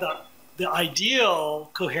 you have the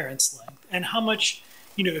ideal coherence length, and how much,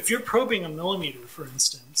 if you're probing a millimeter, for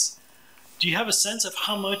instance, do you have a sense of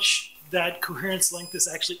how much that coherence length is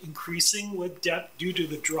actually increasing with depth due to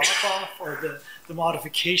the drop-off or the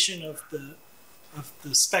modification of the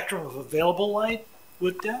spectrum of available light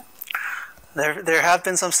with depth? There have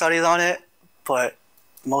been some studies on it, but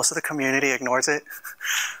most of the community ignores it.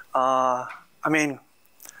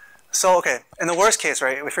 Okay, in the worst case,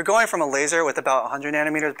 right, if you're going from a laser with about 100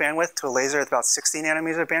 nanometers bandwidth to a laser with about 60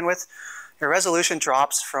 nanometers bandwidth, your resolution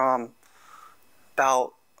drops from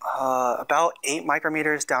about 8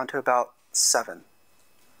 micrometers down to about 7,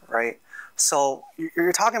 right? So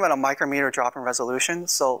you're talking about a micrometer drop in resolution.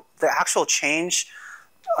 So the actual change,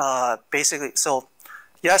 basically, so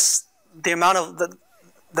yes, the amount of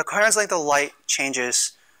the coherence length of light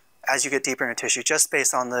changes as you get deeper into tissue, just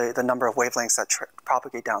based on the number of wavelengths that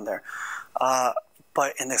propagate down there.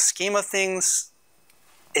 But in the scheme of things,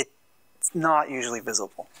 it's not usually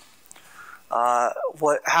visible.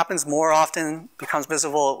 What happens more often becomes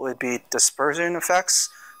visible would be dispersion effects.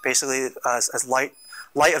 Basically, as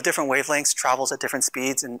light of different wavelengths travels at different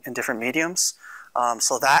speeds in different mediums.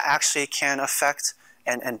 So that actually can affect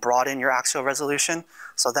and broaden your axial resolution.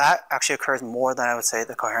 So that actually occurs more than I would say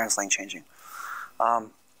the coherence length changing.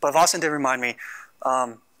 But Vasan did remind me,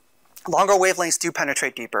 longer wavelengths do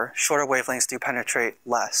penetrate deeper, shorter wavelengths do penetrate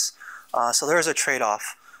less. So there is a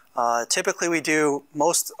trade-off. Typically we do,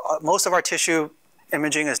 most of our tissue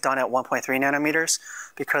imaging is done at 1.3 nanometers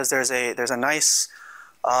because there's a nice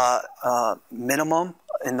minimum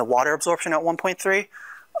in the water absorption at 1.3,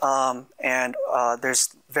 and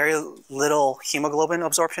there's very little hemoglobin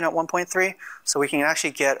absorption at 1.3, so we can actually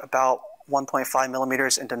get about 1.5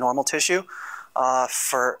 millimeters into normal tissue.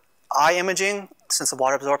 For eye imaging, since the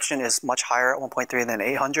water absorption is much higher at 1.3 than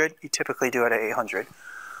 800, you typically do it at 800.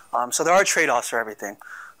 So there are trade-offs for everything.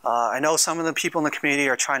 I know some of the people in the community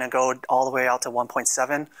are trying to go all the way out to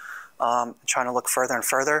 1.7, trying to look further and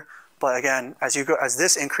further. But again, as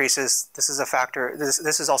this increases, this is a factor.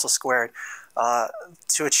 This is also squared.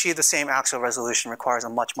 To achieve the same axial resolution requires a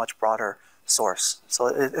much broader source. So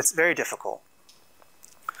it's very difficult.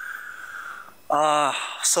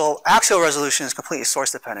 So axial resolution is completely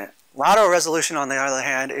source dependent. Lateral resolution, on the other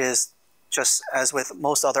hand, is just as with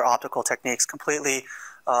most other optical techniques, completely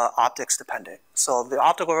optics dependent. So the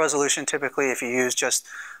optical resolution, typically, if you use just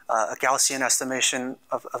a Gaussian estimation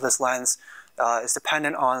of this lens, is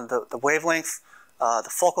dependent on the wavelength, the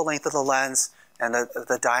focal length of the lens, and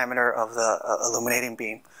the diameter of the illuminating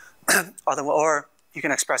beam. Or you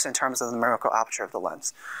can express it in terms of the numerical aperture of the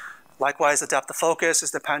lens. Likewise, the depth of focus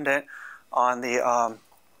is dependent on the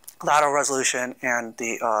lateral resolution and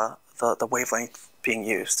the wavelength being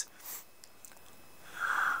used.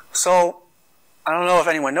 So I don't know if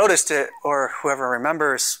anyone noticed it or whoever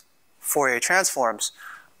remembers Fourier transforms,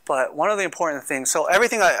 But one of the important things, so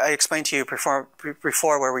everything I explained to you before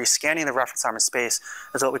where we're scanning the reference arm in space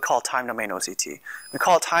is what we call time domain OCT. We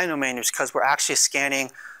call it time domain because we're actually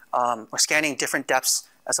scanning, different depths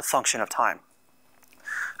as a function of time.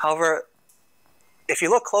 However, if you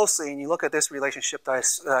look closely and you look at this relationship that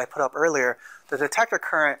I put up earlier, the detector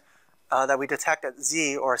current that we detect at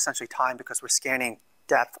z, or essentially time because we're scanning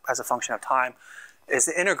depth as a function of time, is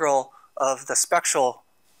the integral of the spectral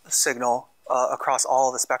signal across all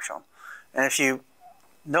of the spectrum. And if you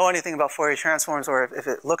know anything about Fourier transforms, or if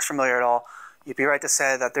it looks familiar at all, you'd be right to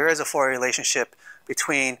say that there is a Fourier relationship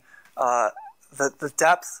between the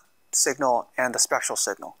depth signal and the spectral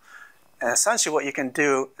signal. And essentially what you can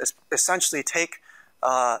do is essentially take,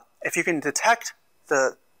 if you can detect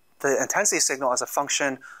the intensity signal as a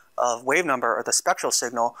function of wave number, or the spectral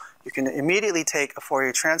signal, you can immediately take a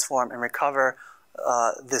Fourier transform and recover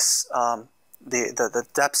the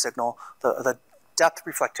depth signal, the depth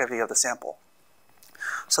reflectivity of the sample.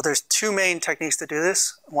 So there's two main techniques to do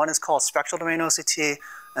this. One is called spectral domain OCT,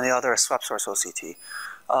 and the other is swept source OCT.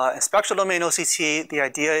 In spectral domain OCT, the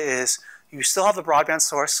idea is you still have the broadband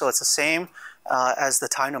source, so it's the same as the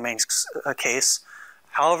time domain case.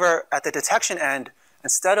 However, at the detection end,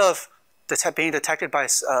 instead of being detected by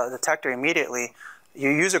a detector immediately, you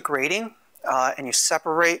use a grating and you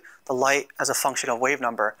separate the light as a function of wave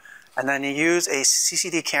number. And then you use a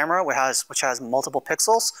CCD camera which has multiple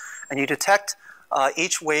pixels, and you detect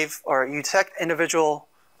each wave, or you detect individual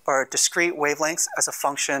or discrete wavelengths as a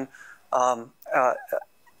function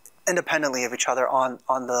independently of each other on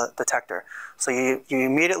the detector. So you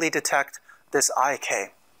immediately detect this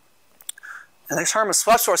IK. And the term is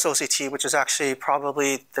swept source OCT, which is actually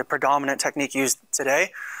probably the predominant technique used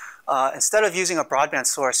today. Instead of using a broadband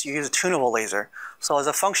source, you use a tunable laser. So as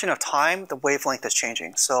a function of time, the wavelength is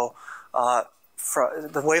changing. So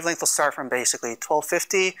the wavelength will start from basically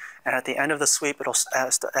 1250, and at the end of the sweep, it'll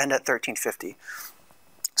end at 1350.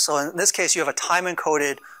 So in this case, you have a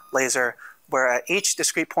time-encoded laser where at each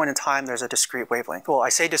discrete point in time, there's a discrete wavelength. Well, I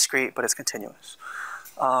say discrete, but it's continuous.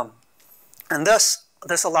 And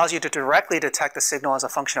this allows you to directly detect the signal as a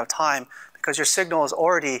function of time, because your signal is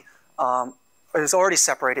already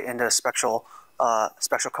separated into spectral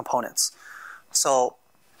components. So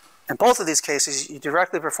in both of these cases, you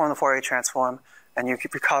directly perform the Fourier transform, and you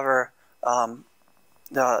recover the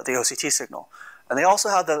OCT signal. And they also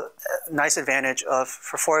have the nice advantage of,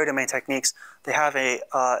 for Fourier domain techniques, they have a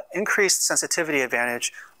increased sensitivity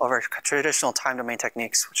advantage over traditional time domain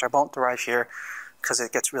techniques, which I won't derive here because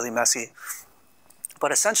it gets really messy.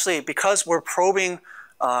 But essentially, because we're probing,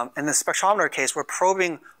 in the spectrometer case, we're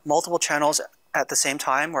probing multiple channels at the same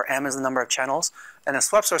time, where m is the number of channels. And in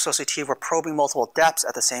swept source OCT, we're probing multiple depths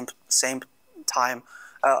at the same time.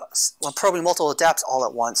 We're probing multiple depths all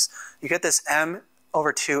at once. You get this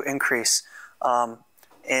m/2 increase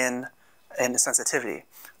in sensitivity.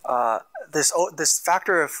 This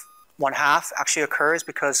factor of 1/2 actually occurs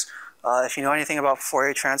because if you know anything about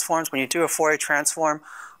Fourier transforms, when you do a Fourier transform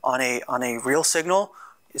on a real signal,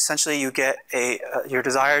 essentially you get your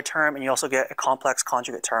desired term, and you also get a complex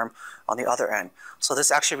conjugate term on the other end. So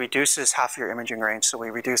this actually reduces half your imaging range, so we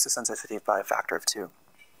reduce the sensitivity by a factor of 2.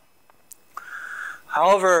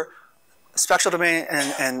 However, spectral domain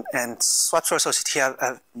and swept source OCT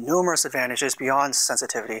have numerous advantages beyond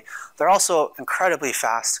sensitivity. They're also incredibly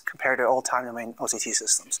fast compared to old time domain OCT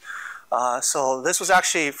systems. So this was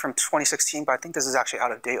actually from 2016, but I think this is actually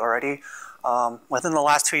out of date already. Within the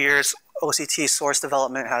last 2 years, OCT source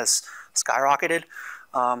development has skyrocketed.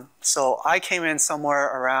 So I came in somewhere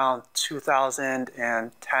around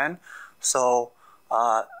 2010. So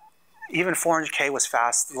even 400K was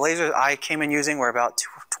fast. The lasers I came in using were about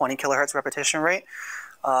 20 kilohertz repetition rate.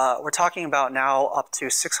 We're talking about now up to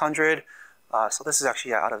 600. So this is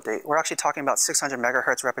actually out of date. We're actually talking about 600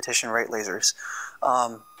 megahertz repetition rate lasers,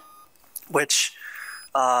 which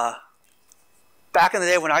back in the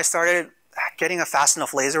day when I started, getting a fast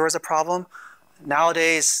enough laser was a problem.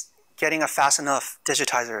 Nowadays, getting a fast enough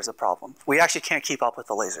digitizer is a problem. We actually can't keep up with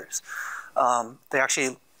the lasers. They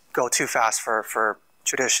actually go too fast for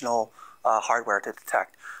traditional hardware to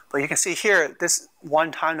detect. But you can see here, this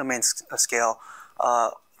one time domain scale,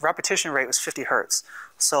 repetition rate was 50 hertz.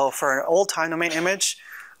 So for an old time domain image,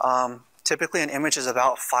 typically an image is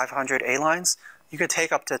about 500 A lines. You could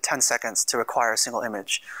take up to 10 seconds to acquire a single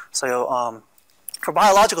image. So for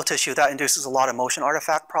biological tissue, that induces a lot of motion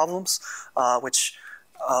artifact problems, which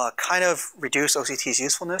kind of reduce OCT's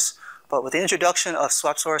usefulness. But with the introduction of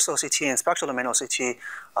swept source OCT and spectral domain OCT,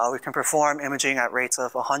 we can perform imaging at rates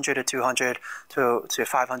of 100 to 200 to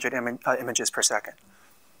 500 images per second.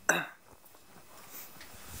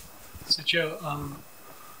 So Joe,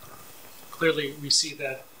 clearly we see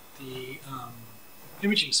that the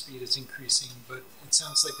imaging speed is increasing, but it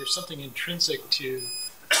sounds like there's something intrinsic to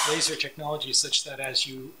laser technology such that as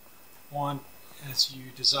you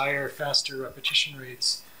desire faster repetition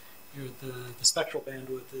rates, the spectral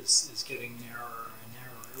bandwidth is getting narrower and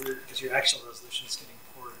narrower because your actual resolution is getting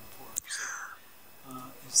poorer and poorer.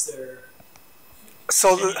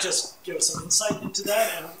 So, can you just give us some insight into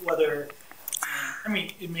that and whether, I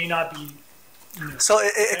mean, it may not be, so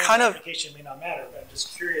it kind of, application may not matter, but I'm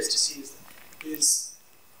just curious to see is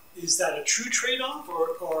that a true trade-off,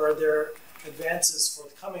 or are there advances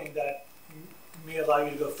forthcoming that may allow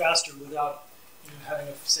you to go faster without having,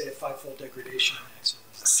 say, a 5-fold degradation in axis?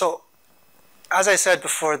 So, as I said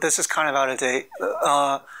before, this is kind of out of date.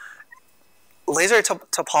 Laser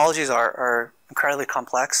topologies are incredibly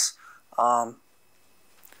complex.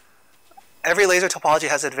 Every laser topology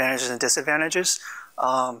has advantages and disadvantages.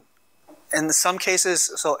 In some cases,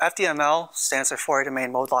 so FDML stands for Fourier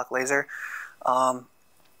domain mode lock laser.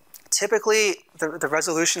 Typically, the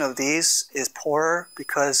resolution of these is poorer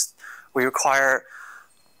because we require,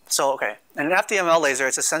 so okay, in an FDML laser,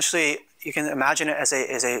 it's essentially, you can imagine it as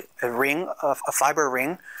a ring, a fiber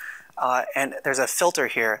ring, and there's a filter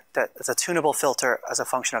here that is a tunable filter as a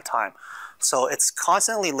function of time. So it's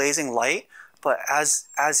constantly lasing light, but as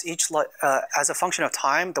a function of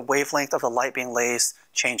time, the wavelength of the light being lased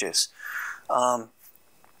changes.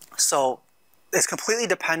 So it's completely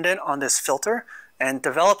dependent on this filter, and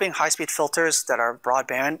developing high-speed filters that are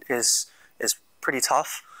broadband is pretty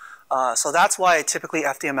tough. So that's why typically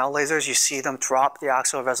FDML lasers, you see them drop the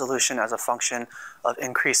axial resolution as a function of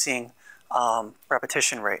increasing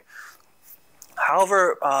repetition rate.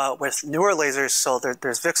 However, with newer lasers, so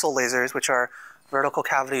there's VCSEL lasers, which are vertical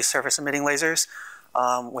cavity surface emitting lasers,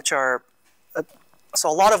 which are, so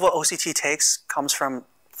a lot of what OCT takes comes from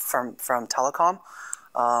telecom.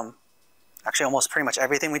 Actually, almost pretty much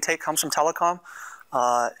everything we take comes from telecom.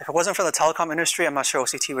 If it wasn't for the telecom industry, I'm not sure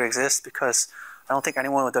OCT would exist because I don't think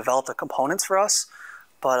anyone would develop the components for us.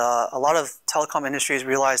 But a lot of telecom industries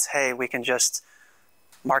realized, hey, we can just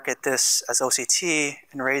market this as OCT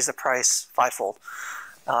and raise the price 5-fold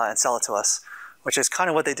and sell it to us, which is kind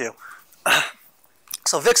of what they do.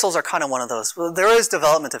 So VCSELs are kind of one of those. Well, there is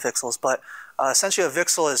development of VCSELs, but essentially a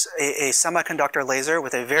VCSEL is a semiconductor laser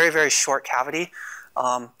with a very, very short cavity,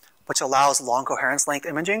 which allows long coherence length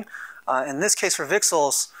imaging. In this case for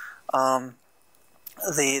VCSELs, the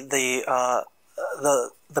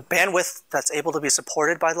bandwidth that's able to be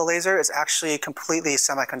supported by the laser is actually completely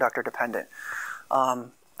semiconductor dependent.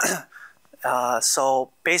 So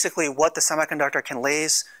basically what the semiconductor can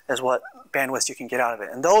lase is what bandwidth you can get out of it.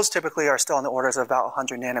 And those typically are still in the orders of about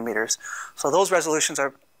 100 nanometers. So those resolutions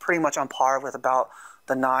are pretty much on par with about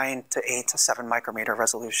the 9 to 8 to 7 micrometer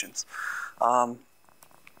resolutions.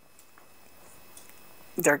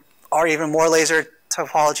 There are even more laser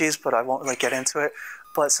topologies, but I won't really get into it.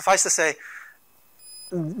 But suffice to say,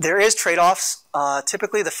 there is trade-offs.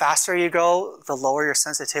 Typically, the faster you go, the lower your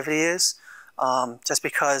sensitivity is, just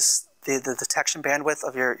because the detection bandwidth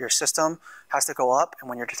of your system has to go up, and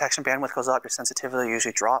when your detection bandwidth goes up, your sensitivity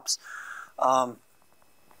usually drops.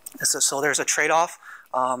 So there's a trade-off,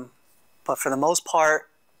 but for the most part,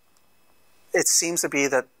 it seems to be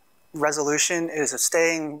that resolution is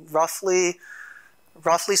staying roughly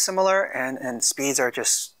similar, and speeds are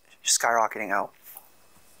just skyrocketing out.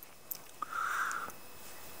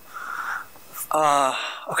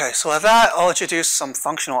 Okay, so with that, I'll introduce some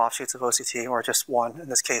functional offshoots of OCT, or just one in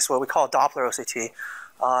this case, what we call Doppler OCT.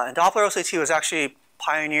 And Doppler OCT was actually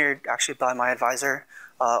pioneered by my advisor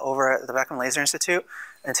over at the Beckman Laser Institute,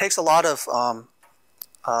 and it takes a lot of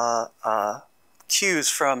cues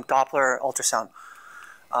from Doppler ultrasound.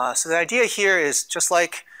 So the idea here is just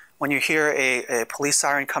like when you hear a police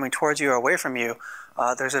siren coming towards you or away from you,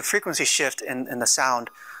 there's a frequency shift in the sound,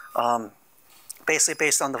 basically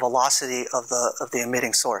based on the velocity of the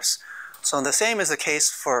emitting source. So the same is the case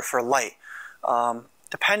for light.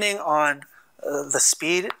 Depending on the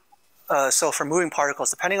speed, so for moving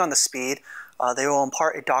particles, depending on the speed, they will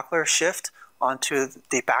impart a Doppler shift onto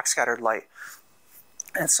the backscattered light.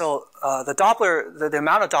 And so the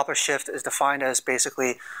amount of Doppler shift is defined as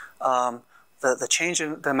basically the change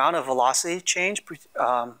in the amount of velocity change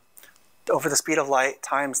over the speed of light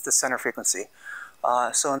times the center frequency.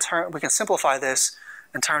 So we can simplify this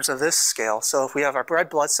in terms of this scale. So if we have our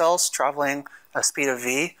red blood cells traveling at a speed of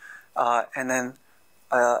v, and then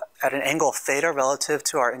at an angle of theta relative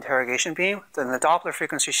to our interrogation beam, then the Doppler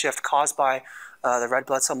frequency shift caused by the red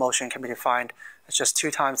blood cell motion can be defined as just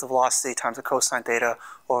 2 times the velocity times the cosine theta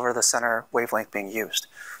over the center wavelength being used.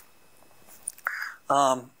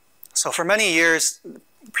 So for many years,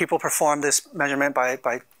 people perform this measurement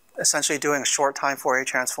by essentially doing short time Fourier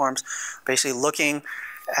transforms, basically looking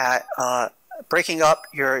at breaking up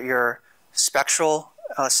your spectral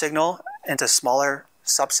signal into smaller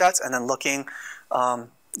subsets and then looking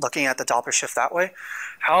at the Doppler shift that way.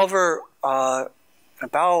 However,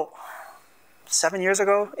 about 8 years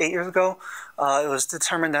ago, it was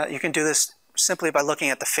determined that you can do this simply by looking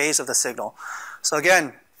at the phase of the signal. So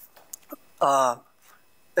again,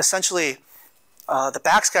 essentially, the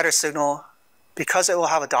backscatter signal, because it will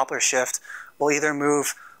have a Doppler shift, will either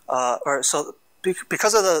move,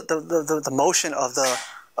 because of the motion of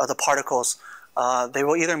the particles, they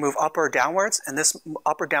will either move up or downwards, and this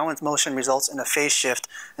up or downwards motion results in a phase shift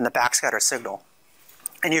in the backscatter signal.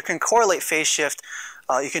 And you can correlate phase shift,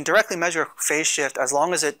 you can directly measure phase shift as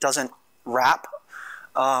long as it doesn't wrap,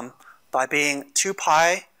 by being 2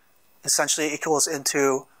 pi essentially equals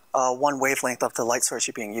into one wavelength of the light source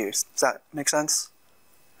you're being used. Does that make sense?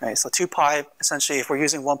 Right, so 2 pi, essentially, if we're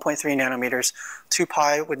using 1.3 nanometers, 2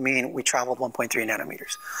 pi would mean we traveled 1.3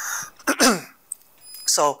 nanometers.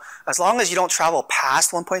 So as long as you don't travel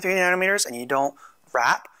past 1.3 nanometers and you don't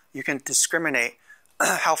wrap, you can discriminate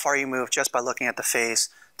how far you move just by looking at the phase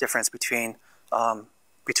difference between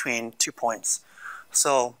 2 points.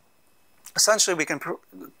 So essentially, we can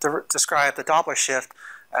describe the Doppler shift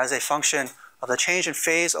as a function of the change in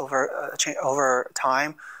phase over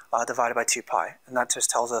time divided by 2 pi. And that just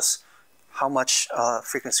tells us how much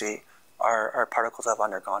frequency our particles have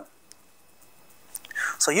undergone.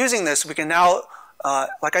 So using this, we can now,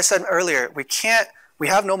 like I said earlier, we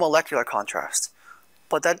have no molecular contrast.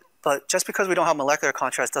 But just because we don't have molecular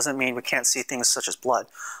contrast doesn't mean we can't see things such as blood.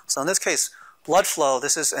 So in this case, blood flow,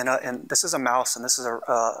 this is a mouse and this is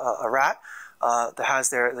a rat that has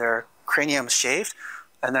their cranium shaved.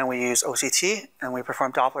 And then we use OCT and we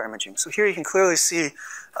perform Doppler imaging. So here you can clearly see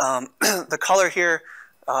the color here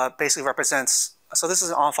basically represents, so this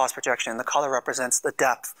is an en-face projection. The color represents the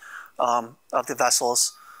depth of the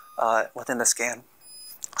vessels within the scan.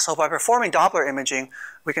 So by performing Doppler imaging,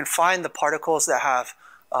 we can find the particles that have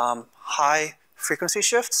high frequency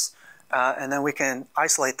shifts, and then we can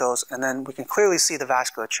isolate those, and then we can clearly see the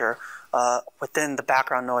vasculature within the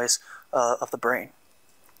background noise of the brain.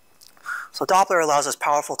 So Doppler allows us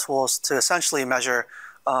powerful tools to essentially measure,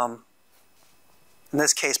 in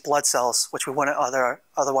this case, blood cells, which we wouldn't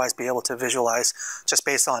otherwise be able to visualize just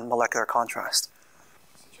based on molecular contrast.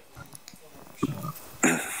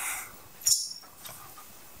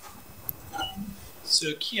 So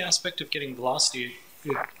a key aspect of getting velocity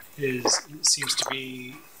seems to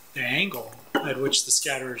be the angle at which the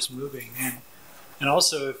scatter is moving. And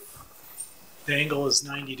also, if the angle is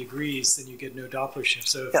 90 degrees, then you get no Doppler shift.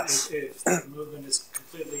 So if the movement is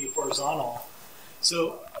completely horizontal.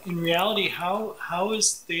 So in reality, how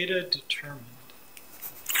is theta determined?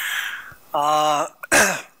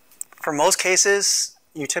 For most cases,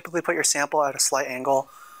 you typically put your sample at a slight angle,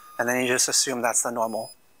 and then you just assume that's the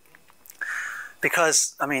normal.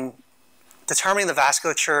 Because, I mean, determining the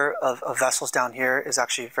vasculature of vessels down here is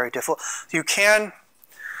actually very difficult.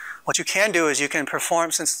 What you can do is you can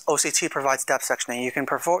perform, since OCT provides depth sectioning, you can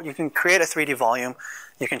create a 3D volume,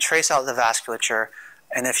 you can trace out the vasculature,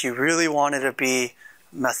 and if you really wanted to be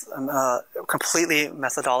completely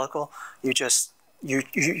methodological, you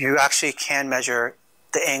actually can measure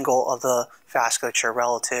the angle of the vasculature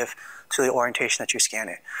relative to the orientation that you scan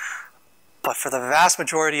it. But for the vast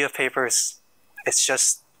majority of papers, it's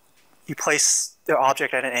just you place the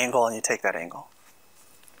object at an angle and you take that angle.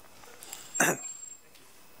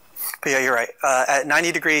 But yeah, you're right. At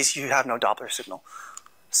 90 degrees, you have no Doppler signal.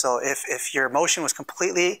 So if your motion was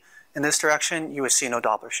completely in this direction, you would see no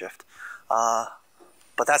Doppler shift.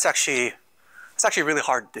 But that's actually really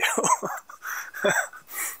hard to do.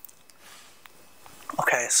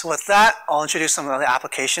 Okay, so with that, I'll introduce some of the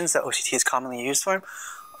applications that OCT is commonly used for.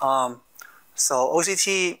 So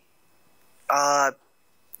OCT,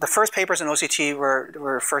 the first papers in OCT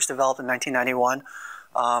were first developed in 1991.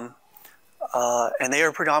 And they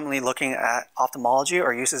are predominantly looking at ophthalmology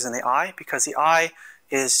or uses in the eye, because the eye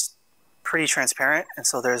is pretty transparent, and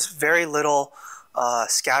so there's very little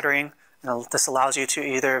scattering. This allows you to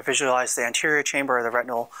either visualize the anterior chamber or the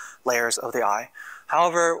retinal layers of the eye.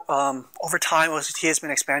 However, over time, OCT has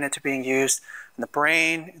been expanded to being used in the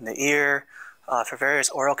brain, in the ear, for various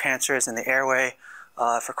oral cancers, in the airway,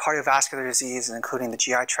 for cardiovascular disease, including the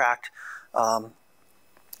GI tract.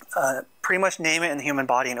 Pretty much name it in the human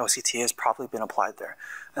body, and OCT has probably been applied there.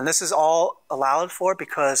 And this is all allowed for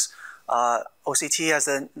because OCT has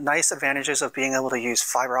the nice advantages of being able to use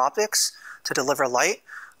fiber optics to deliver light.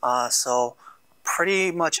 So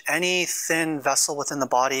pretty much any thin vessel within the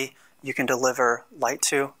body you can deliver light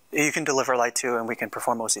to. And we can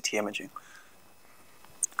perform OCT imaging.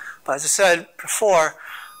 But as I said before,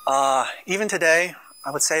 even today,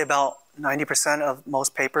 I would say about 90% of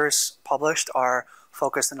most papers published are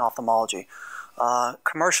focused in ophthalmology.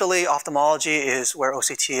 Commercially, ophthalmology is where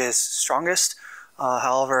OCT is strongest.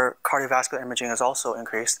 However, cardiovascular imaging has also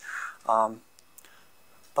increased.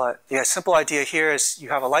 But the simple idea here is you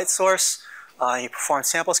have a light source, you perform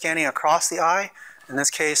sample scanning across the eye. In this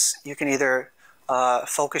case, you can either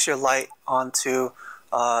focus your light onto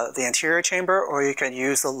the anterior chamber, or you can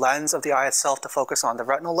use the lens of the eye itself to focus on the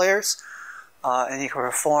retinal layers. And you can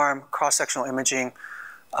perform cross-sectional imaging,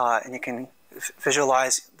 and you can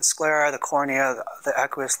visualize the sclera, the cornea, the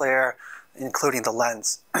aqueous layer, including the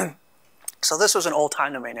lens. So this was an old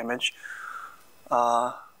time domain image.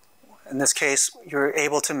 In this case, you're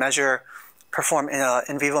able to perform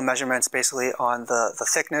in vivo measurements basically on the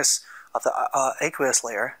thickness of the aqueous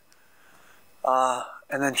layer.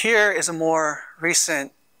 And then here is a more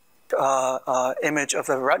recent image of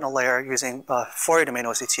the retinal layer using Fourier domain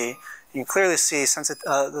OCT. You can clearly see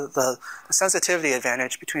the sensitivity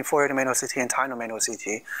advantage between Fourier domain OCT and time domain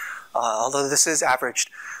OCT, although this is averaged.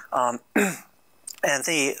 And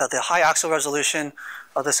the high axial resolution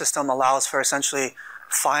of the system allows for essentially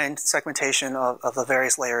fine segmentation of the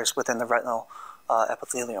various layers within the retinal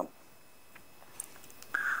epithelium.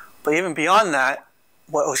 But even beyond that,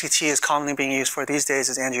 what OCT is commonly being used for these days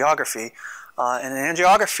is angiography. And in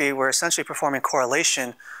angiography, we're essentially performing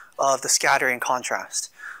correlation of the scattering contrast.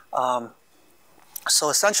 So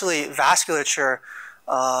essentially, vasculature,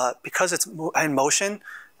 because it's in motion,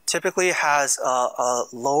 typically has a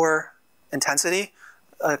lower intensity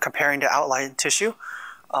comparing to outline tissue.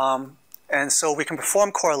 And so we can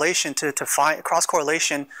perform correlation to find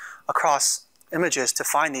cross-correlation across images to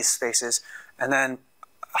find these spaces, and then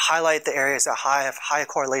highlight the areas that have high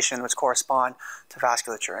correlation which correspond to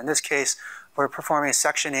vasculature. In this case, we're performing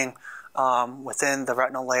sectioning within the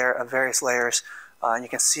retinal layer of various layers, and you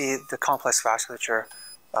can see the complex vasculature.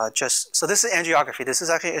 So this is angiography. This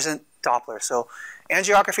isn't Doppler. So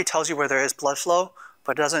angiography tells you where there is blood flow,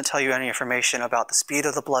 but it doesn't tell you any information about the speed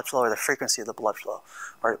of the blood flow or the frequency of the blood flow,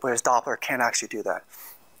 whereas Doppler can actually do that.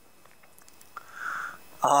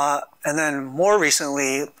 And then more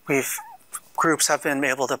recently, groups have been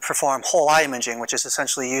able to perform whole eye imaging, which is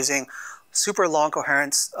essentially using super long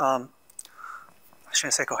coherence, I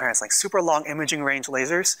shouldn't say coherence, like super long imaging range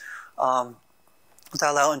lasers that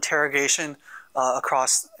allow interrogation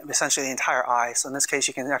across essentially the entire eye. So in this case,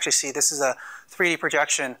 you can actually see this is a 3D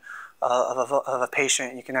projection of a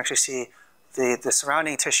patient. You can actually see the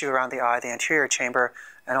surrounding tissue around the eye, the anterior chamber,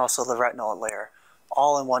 and also the retinal layer,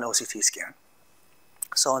 all in one OCT scan.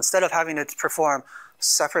 So instead of having to perform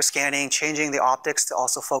separate scanning, changing the optics to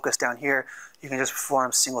also focus down here, you can just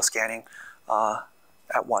perform single scanning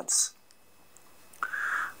at once.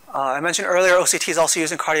 I mentioned earlier OCT is also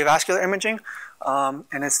used in cardiovascular imaging,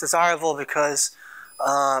 and it's desirable because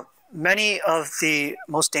many of the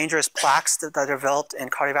most dangerous plaques that are developed in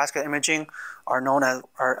cardiovascular imaging are known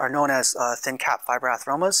as thin cap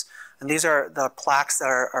fibroatheromas, and these are the plaques that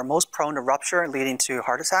are most prone to rupture, leading to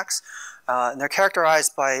heart attacks. And they're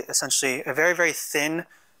characterized by essentially a very, very thin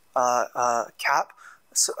cap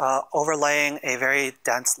overlaying a very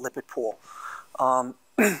dense lipid pool.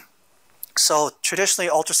 So traditionally,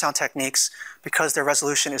 ultrasound techniques, because their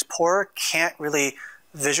resolution is poor, can't really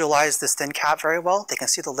visualize this thin cap very well. They can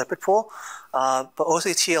see the lipid pool, but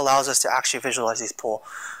OCT allows us to actually visualize these pool.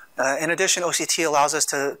 In addition, OCT allows us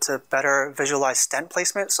to better visualize stent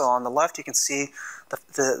placement. So on the left, you can see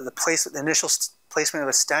the initial placement of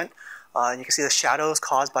a stent. You can see the shadows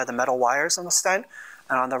caused by the metal wires on the stent.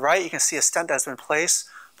 And on the right, you can see a stent that's been placed,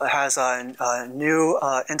 but has a new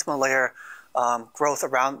intima layer growth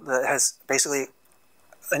around that has basically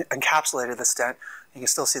encapsulated the stent. You can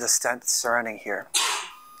still see the stent surrounding here.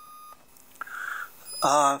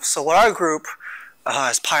 So what our group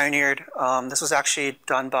has pioneered, this was actually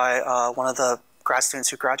done by one of the grad students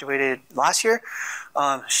who graduated last year.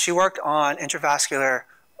 She worked on intravascular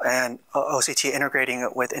and OCT integrating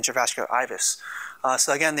it with intravascular IVUS.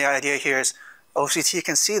 So again, the idea here is OCT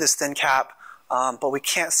can see this thin cap, but we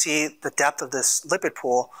can't see the depth of this lipid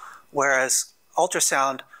pool, whereas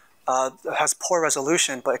ultrasound has poor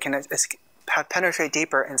resolution, but it can penetrate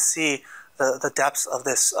deeper and see the depths of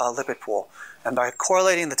this lipid pool. And by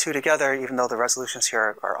correlating the two together, even though the resolutions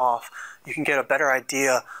here are off, you can get a better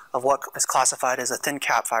idea of what is classified as a thin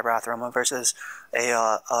cap fibroatheroma versus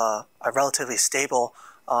a relatively stable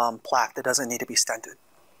plaque that doesn't need to be stented.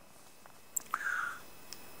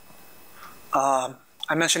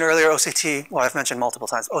 I mentioned earlier OCT, well, I've mentioned multiple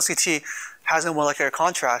times, OCT has no molecular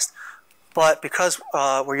contrast, But because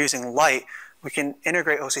we're using light, we can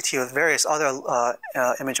integrate OCT with various other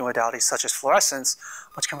imaging modalities such as fluorescence,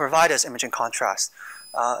 which can provide us imaging contrast,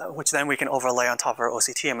 which then we can overlay on top of our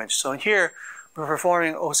OCT image. So here, we're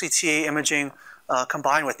performing OCT imaging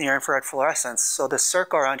combined with near-infrared fluorescence. So this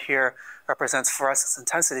circle around here represents fluorescence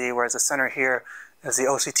intensity, whereas the center here is the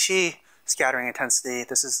OCT scattering intensity.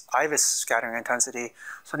 This is IVIS scattering intensity.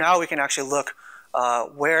 So now we can actually look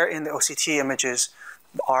where in the OCT images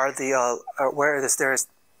are where there's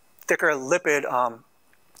thicker lipid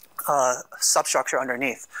substructure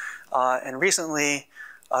underneath. And recently,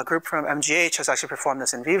 a group from MGH has actually performed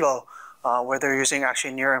this in vivo, where they're using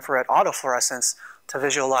actually near-infrared autofluorescence to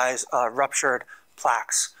visualize ruptured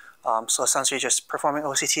plaques. So essentially just performing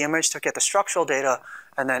OCT image to get the structural data,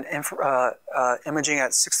 and then imaging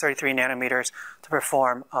at 633 nanometers to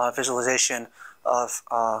perform visualization of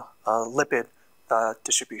lipid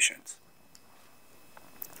distributions.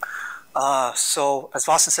 So as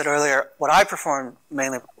Vasan said earlier, what I performed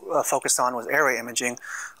mainly focused on was airway imaging,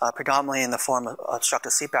 predominantly in the form of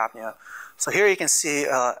obstructive sleep apnea. So here you can see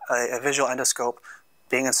a visual endoscope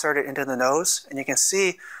being inserted into the nose, and you can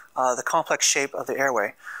see the complex shape of the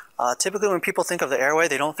airway. Typically when people think of the airway,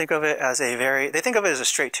 they don't think of it as they think of it as a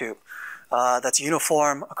straight tube that's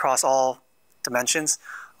uniform across all dimensions.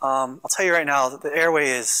 I'll tell you right now that the airway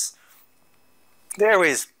is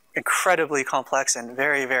incredibly complex and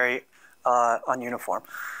very, very ununiform.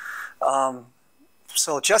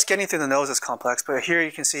 So just getting through the nose is complex, but here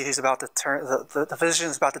you can see he's about to turn, the physician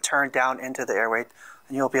is about to turn down into the airway,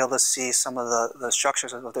 and you'll be able to see some of the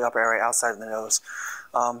structures of the upper airway outside of the nose.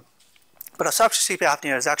 But obstructive sleep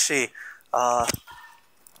apnea is actually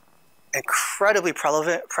incredibly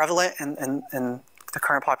prevalent in the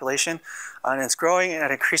current population, and it's growing at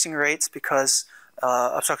increasing rates because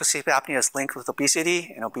obstructive sleep apnea is linked with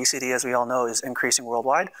obesity, and obesity, as we all know, is increasing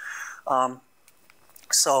worldwide.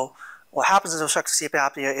 So what happens in obstructive sleep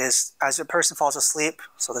apnea is as a person falls asleep,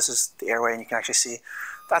 so this is the airway, and you can actually see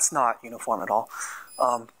that's not uniform at all.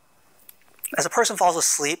 As a person falls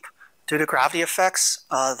asleep, due to gravity effects,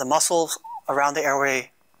 the muscles around the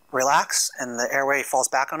airway relax, and the airway falls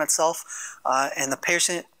back on itself, and the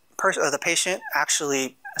patient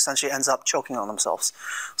actually essentially ends up choking on themselves.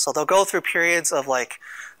 So they'll go through periods of like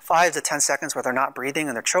 5 to 10 seconds where they're not breathing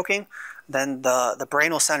and they're choking. Then the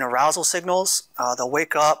brain will send arousal signals. They'll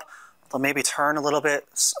wake up, they'll maybe turn a little bit,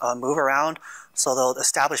 move around, so they'll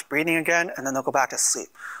establish breathing again, and then they'll go back to sleep.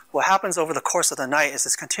 What happens over the course of the night is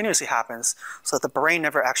this continuously happens, so that the brain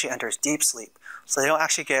never actually enters deep sleep. So they don't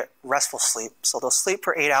actually get restful sleep. So they'll sleep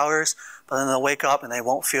for 8 hours, but then they'll wake up and they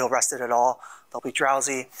won't feel rested at all. They'll be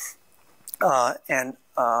drowsy and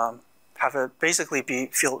basically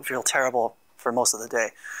feel terrible for most of the day.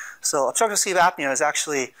 So obstructive sleep apnea is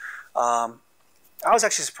actually, I was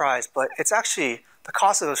actually surprised, but it's actually, the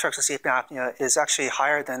cost of obstructive sleep apnea is actually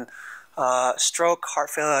higher than stroke, heart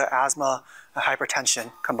failure, asthma, and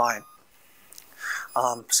hypertension combined.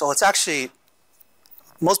 So it's actually,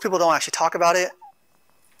 most people don't actually talk about it.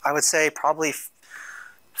 I would say probably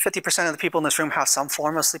 50% of the people in this room have some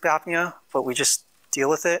form of sleep apnea, but we just deal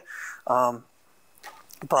with it.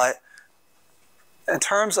 But in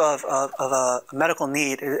terms of a medical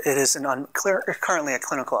need, it is currently a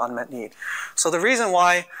clinical unmet need. So the reason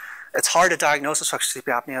why it's hard to diagnose obstructive sleep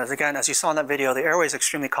apnea is, again, as you saw in that video, the airway is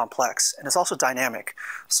extremely complex, and it's also dynamic.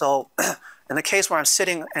 So in the case where I'm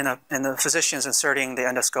sitting and the physician is inserting the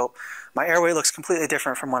endoscope, my airway looks completely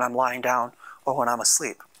different from when I'm lying down or when I'm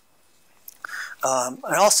asleep. And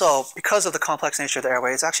also, because of the complex nature of the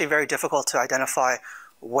airway, it's actually very difficult to identify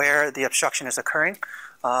where the obstruction is occurring.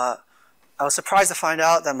 I was surprised to find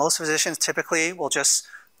out that most physicians typically will just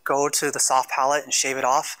go to the soft palate and shave it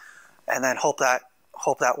off, and then hope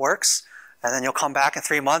that works. And then you'll come back in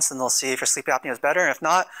 3 months and they'll see if your sleep apnea is better. And if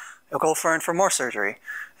not, you'll go for more surgery.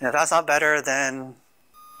 And if that's not better, then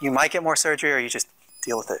you might get more surgery or you just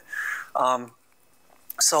deal with it.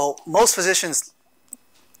 So most physicians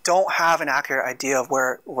don't have an accurate idea of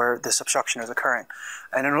where this obstruction is occurring.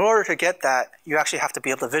 And in order to get that, you actually have to be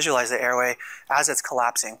able to visualize the airway as it's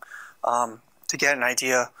collapsing to get an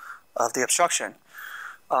idea of the obstruction.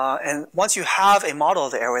 And once you have a model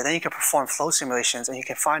of the airway, then you can perform flow simulations and you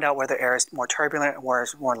can find out where the air is more turbulent and where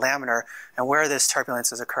it's more laminar and where this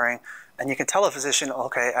turbulence is occurring. And you can tell a physician,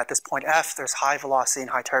 okay, at this point F, there's high velocity and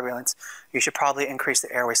high turbulence. You should probably increase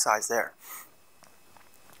the airway size there.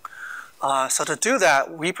 So to do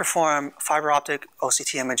that, we perform fiber optic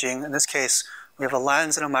OCT imaging. In this case, we have a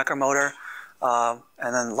lens and a micromotor,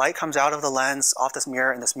 and then light comes out of the lens off this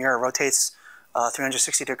mirror, and this mirror rotates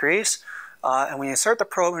 360 degrees. And we insert the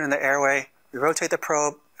probe into the airway, we rotate the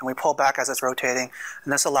probe and we pull back as it's rotating,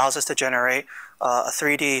 and this allows us to generate a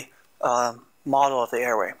 3D model of the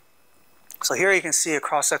airway. So here you can see a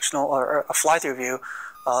cross-sectional or a fly-through view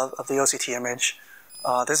of the OCT image.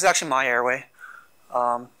 This is actually my airway.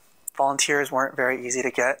 Volunteers weren't very easy to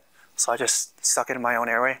get, so I just stuck it in my own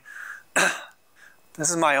airway. This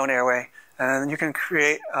is my own airway, and you can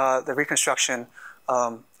create the reconstruction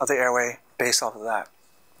of the airway based off of that.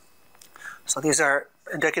 So these are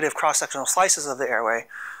indicative cross-sectional slices of the airway.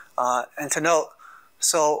 And to note,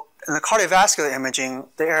 so in the cardiovascular imaging,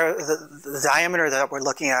 the diameter that we're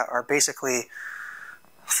looking at are basically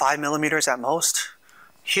 5 millimeters at most.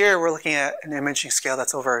 Here we're looking at an imaging scale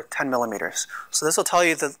that's over 10 millimeters. So this will tell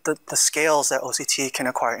you the scales that OCT can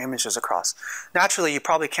acquire images across. Naturally, you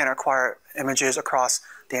probably can't acquire images across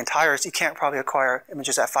the entire, you can't probably acquire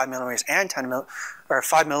images at 5 millimeters and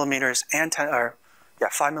 5 millimeters and 10, or yeah,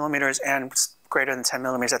 5 millimeters and greater than 10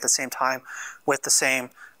 millimeters at the same time with the same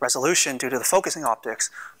resolution due to the focusing optics.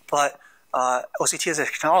 But OCT as a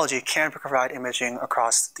technology can provide imaging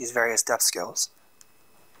across these various depth scales.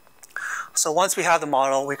 So once we have the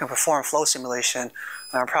model, we can perform flow simulation.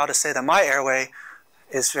 And I'm proud to say that my airway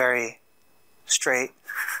is very straight.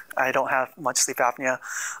 I don't have much sleep apnea.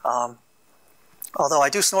 Although I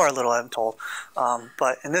do snore a little, I'm told.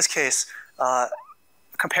 But in this case,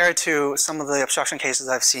 compared to some of the obstruction cases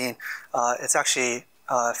I've seen, it's actually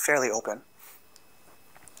fairly open.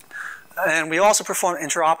 And we also perform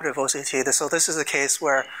intraoperative OCT. So this is a case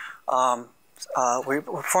where we're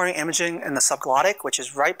performing imaging in the subglottic, which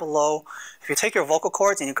is right below. If you take your vocal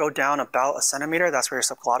cords and you go down about a centimeter, that's where your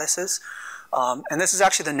subglottis is. And this is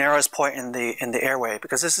actually the narrowest point in the airway,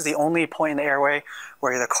 because this is the only point in the airway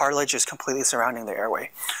where the cartilage is completely surrounding the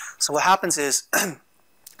airway. So what happens is,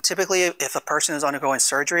 typically if a person is undergoing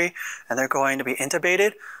surgery and they're going to be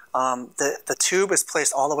intubated, the tube is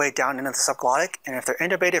placed all the way down into the subglottic, and if they're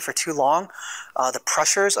intubated for too long, the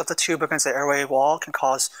pressures of the tube against the airway wall can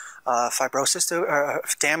cause fibrosis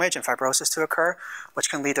damage and fibrosis to occur, which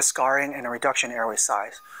can lead to scarring and a reduction in airway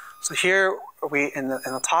size. So here in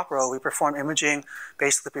the top row, we perform imaging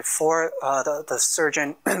basically before the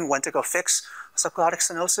surgeon went to go fix subglottic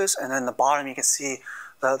stenosis, and then the bottom you can see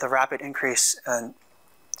the rapid increase and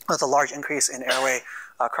the large increase in airway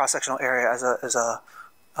cross-sectional area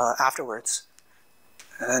afterwards.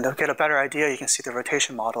 And to get a better idea, you can see the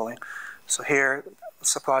rotation modeling. So here,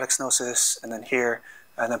 subglottic stenosis, and then here,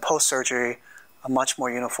 and then post-surgery, a much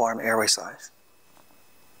more uniform airway size.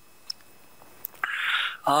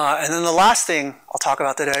 And then the last thing I'll talk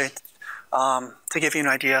about today, to give you an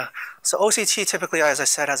idea. So OCT typically, as I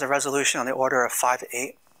said, has a resolution on the order of 5 to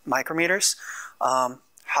 8 micrometers.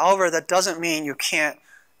 However, that doesn't mean you can't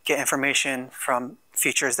get information from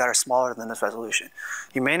features that are smaller than this resolution.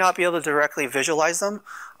 You may not be able to directly visualize them,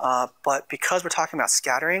 but because we're talking about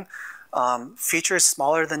scattering, features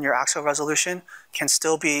smaller than your actual resolution can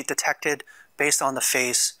still be detected based on the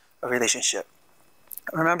phase relationship.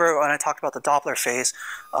 Remember when I talked about the Doppler phase,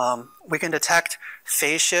 we can detect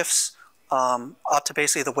phase shifts up to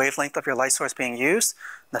basically the wavelength of your light source being used.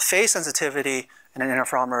 And the phase sensitivity in an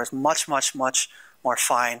interferometer is much, much, much more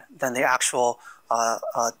fine than the actual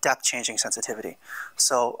depth changing sensitivity.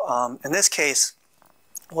 So in this case,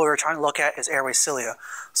 what we're trying to look at is airway cilia.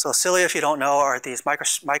 So cilia, if you don't know, are these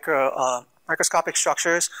microscopic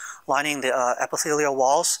structures lining the epithelial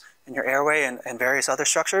walls in your airway and various other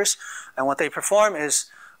structures. And what they perform is,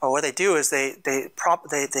 or what they do is they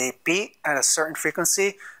beat at a certain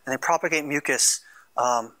frequency and they propagate mucus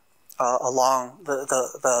along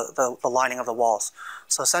the lining of the walls.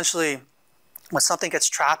 So essentially, when something gets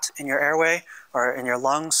trapped in your airway or in your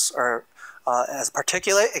lungs or as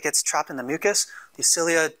particulate, it gets trapped in the mucus. These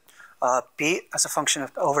cilia beat as a function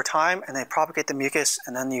of over time, and they propagate the mucus,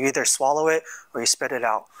 and then you either swallow it or you spit it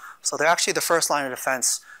out. So they're actually the first line of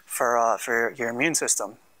defense for your immune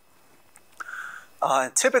system.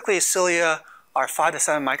 Typically, cilia are 5 to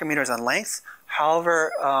 7 micrometers in length.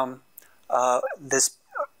 However,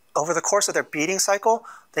 over the course of their beating cycle,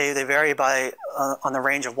 they vary by on the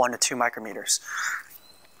range of 1 to 2 micrometers.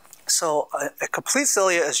 So a complete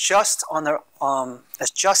cilia is just on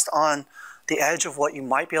the edge of what you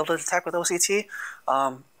might be able to detect with OCT.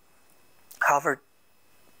 However,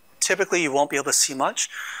 typically you won't be able to see much,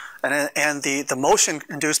 and the motion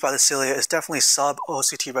induced by the cilia is definitely sub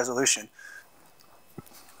OCT resolution.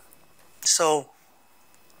 So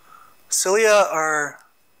cilia are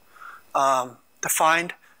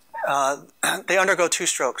defined. They undergo 2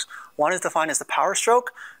 strokes. One is defined as the power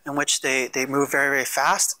stroke, in which they move very, very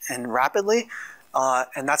fast and rapidly,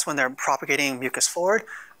 and that's when they're propagating mucus forward.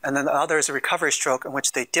 and then the other is a recovery stroke in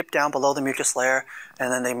which they dip down below the mucus layer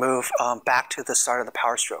and then they move back to the start of the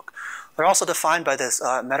power stroke. They're also defined by this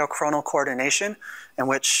metachronal coordination in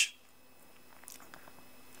which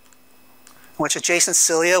adjacent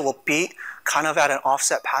cilia will beat kind of at an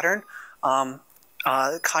offset pattern,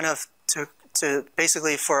 kind of to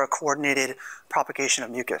basically for a coordinated propagation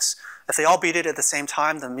of mucus. If they all beat it at the same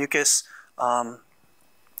time, the mucus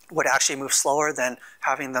would actually move slower than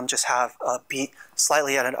having them just have a beat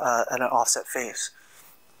slightly at an offset phase.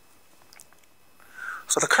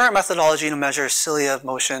 So the current methodology to measure cilia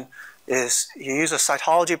motion is you use a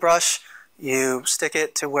cytology brush, you stick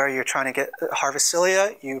it to where you're trying to harvest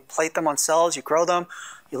cilia, you plate them on cells, you grow them,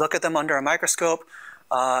 you look at them under a microscope,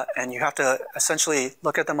 and you have to essentially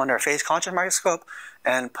look at them under a phase conscious microscope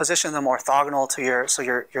and position them orthogonal to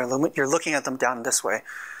you're looking at them down this way.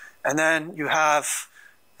 And then you have,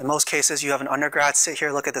 in most cases, you have an undergrad sit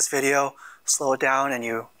here, look at this video, slow it down, and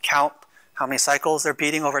you count how many cycles they're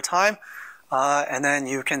beating over time. And then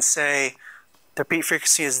you can say the beat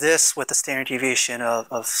frequency is this with the standard deviation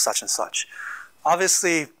of such and such.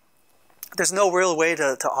 Obviously, there's no real way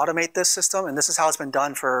to automate this system, and this is how it's been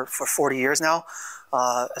done for 40 years now.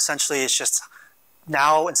 Essentially, it's just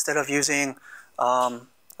now, instead of using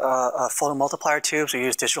photomultiplier tubes, we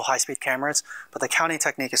use digital high-speed cameras, but the counting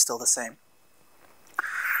technique is still the same.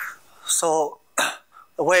 So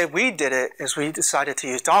the way we did it is we decided to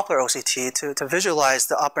use Doppler OCT to visualize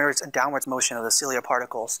the upwards and downwards motion of the cilia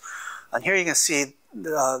particles. And here you can see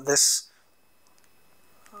this.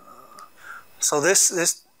 So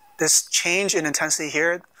this change in intensity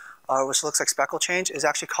here, which looks like speckle change, is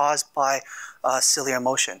actually caused by cilia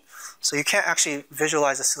motion. So you can't actually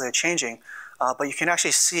visualize the cilia changing, but you can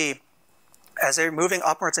actually see as they're moving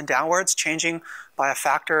upwards and downwards, changing by a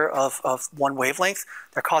factor of one wavelength,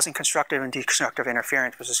 they're causing constructive and deconstructive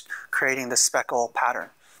interference, which is creating this speckle pattern.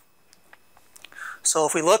 So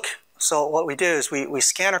if we look, so what we do is we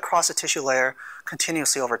scan across the tissue layer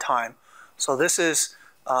continuously over time. So this is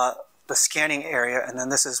the scanning area, and then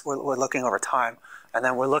this is, we're looking over time. And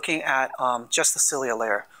then we're looking at just the cilia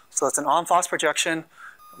layer. So it's an en-face projection,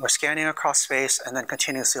 we're scanning across space, and then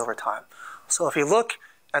continuously over time. So if you look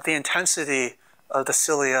at the intensity of the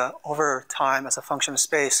cilia over time as a function of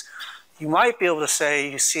space, you might be able to say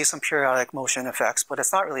you see some periodic motion effects, but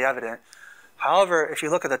it's not really evident. However, if you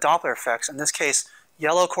look at the Doppler effects, in this case,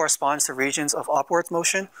 yellow corresponds to regions of upwards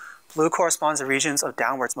motion, blue corresponds to regions of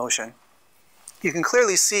downwards motion. You can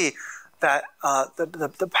clearly see that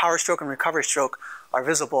the power stroke and recovery stroke are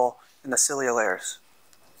visible in the cilia layers.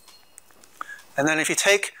 And then if you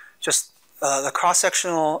take just the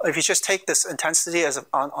cross-sectional, if you just take this intensity as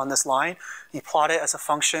on this line, you plot it as a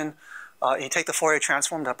function, you take the Fourier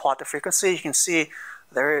transform to plot the frequency, you can see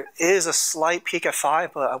there is a slight peak at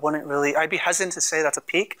 5, but I'd be hesitant to say that's a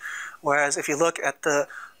peak. Whereas if you look at the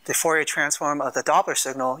Fourier transform of the Doppler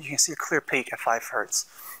signal, you can see a clear peak at 5 Hertz.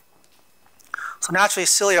 So naturally,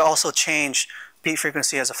 cilia also change beat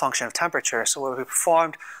frequency as a function of temperature. So what we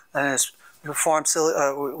performed then is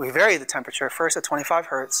we varied the temperature first at 25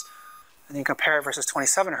 Hertz, and you compare it versus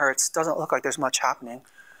 27 Hertz, doesn't look like there's much happening.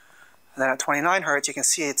 And then at 29 Hertz, you can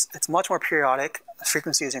see it's much more periodic, the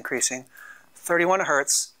frequency is increasing. 31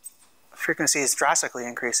 Hertz, frequency is drastically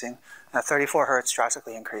increasing, and at 34 Hertz,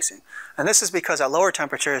 drastically increasing. And this is because at lower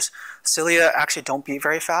temperatures, cilia actually don't beat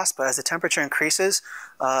very fast, but as the temperature increases,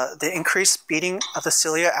 the increased beating of the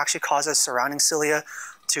cilia actually causes surrounding cilia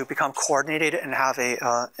to become coordinated and have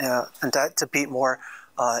to beat more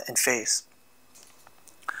in phase.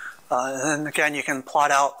 And then again, you can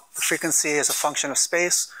plot out the frequency as a function of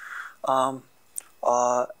space and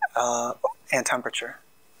temperature.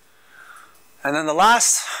 And then the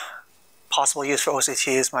last possible use for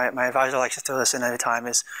OCT is, my advisor likes to throw this in every time,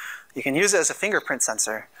 is you can use it as a fingerprint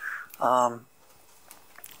sensor,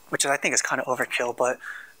 which I think is kind of overkill, but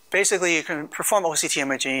basically you can perform OCT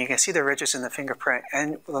imaging, you can see the ridges in the fingerprint,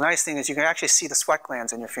 and the nice thing is you can actually see the sweat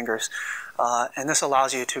glands in your fingers, and this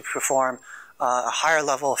allows you to perform a higher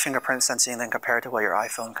level of fingerprint sensing than compared to what your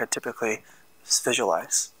iPhone could typically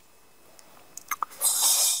visualize.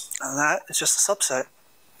 And that is just a subset.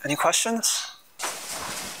 Any questions?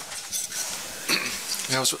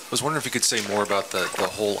 Yeah, I was wondering if you could say more about the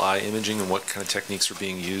whole eye imaging and what kind of techniques are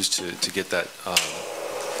being used to get that.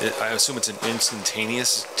 I assume it's an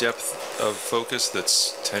instantaneous depth of focus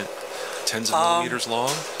that's tens of millimeters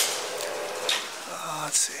long?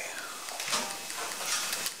 Let's see.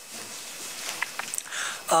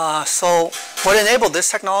 So what enabled this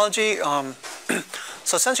technology,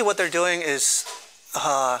 so essentially what they're doing is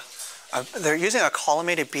they're using a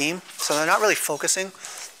collimated beam, so they're not really focusing.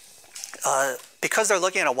 because they're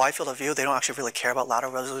looking at a wide field of view, they don't actually really care about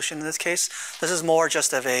lateral resolution in this case. This is more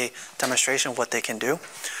just of a demonstration of what they can do.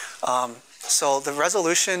 So the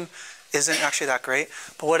resolution isn't actually that great,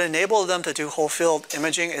 but what enabled them to do whole field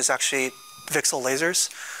imaging is actually VCSEL lasers,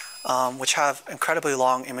 which have incredibly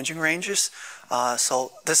long imaging ranges.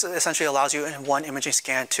 So this essentially allows you in one imaging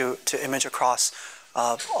scan to image across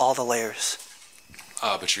all the layers.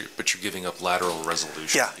 But you're giving up lateral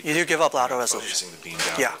resolution. Yeah, you do give up lateral resolution. Focusing the beam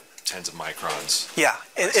down Yeah. to tens of microns. Yeah,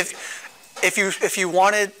 if you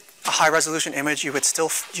wanted a high resolution image, you would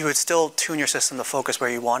still tune your system to focus where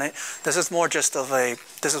you want it. This is more just of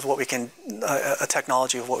this is what we can a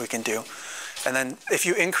technology of what we can do. And then if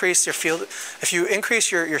you increase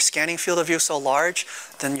your scanning field of view so large,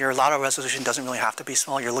 then your lateral resolution doesn't really have to be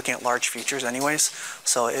small. You're looking at large features anyways,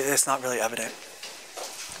 so it's not really evident.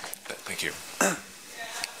 Thank you.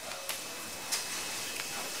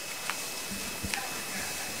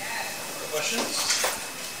 Questions?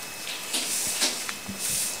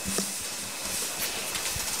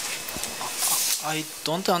 I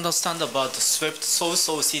don't understand about the swept source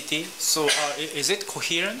OCT. So is it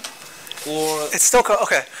coherent or? It's still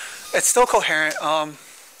okay. It's still coherent.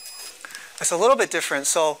 It's a little bit different.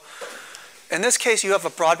 So in this case, you have a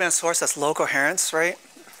broadband source that's low coherence, right?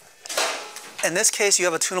 In this case, you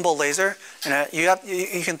have a tunable laser, and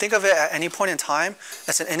you can think of it at any point in time.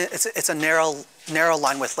 It's a narrow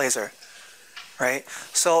line width laser, right?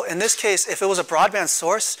 So in this case, if it was a broadband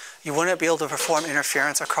source, you wouldn't be able to perform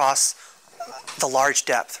interference across the large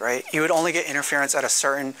depth, right? You would only get interference at a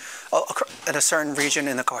certain region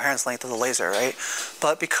in the coherence length of the laser, right?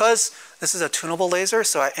 But because this is a tunable laser,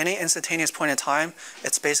 so at any instantaneous point in time,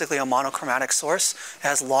 it's basically a monochromatic source. It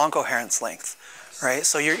has long coherence length, right?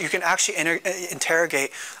 So you can actually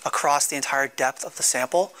interrogate across the entire depth of the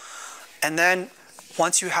sample, and then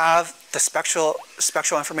once you have the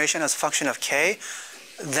spectral information as a function of k,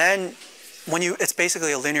 then it's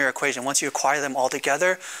basically a linear equation. Once you acquire them all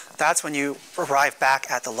together, that's when you arrive back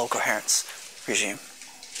at the low coherence regime.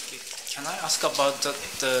 Can I ask about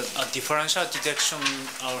the differential detection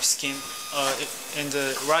scheme? In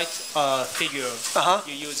the right figure,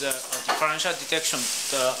 you use a differential detection,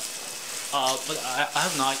 but I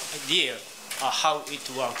have no idea how it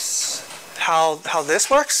works. How this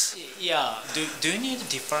works? Yeah. Do you need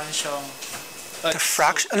differential?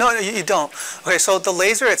 Diffraction? No, you don't. Okay, so the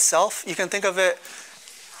laser itself, you can think of it.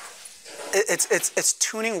 It's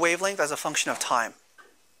tuning wavelength as a function of time,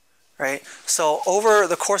 right? So over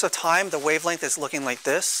the course of time, the wavelength is looking like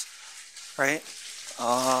this, right?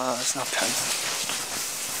 It's not pen.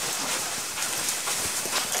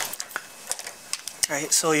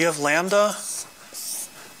 Right. So you have lambda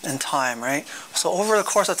and time, right? So over the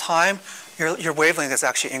course of time, your wavelength is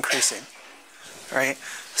actually increasing, right?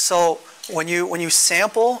 So when you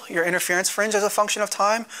sample your interference fringe as a function of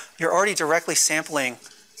time, you're already directly sampling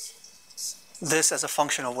this as a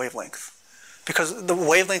function of wavelength, because the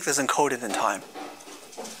wavelength is encoded in time.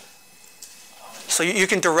 So you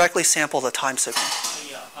can directly sample the time signal.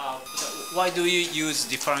 Yeah. Why do you use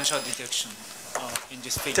differential detection in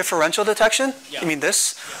this figure? Differential detection? Yeah. You mean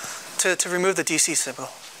this? Yeah. To remove the DC signal.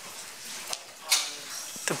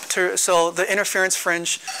 So the interference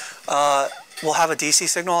fringe will have a DC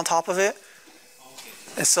signal on top of it.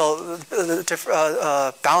 And so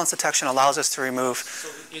the balance detection allows us to remove. So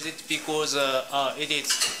is it because it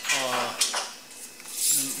is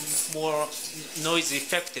more noise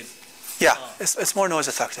effective? Yeah, it's more noise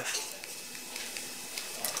effective.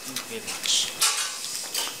 Thank you very much.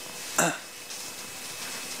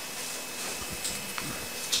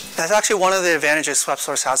 That's actually one of the advantages swept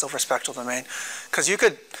source has over spectral domain, because you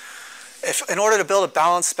could, in order to build a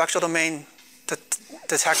balanced spectral domain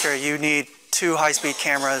detector, you need 2 high-speed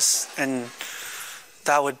cameras, and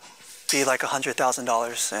that would be like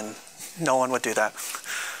 $100,000, and no one would do that.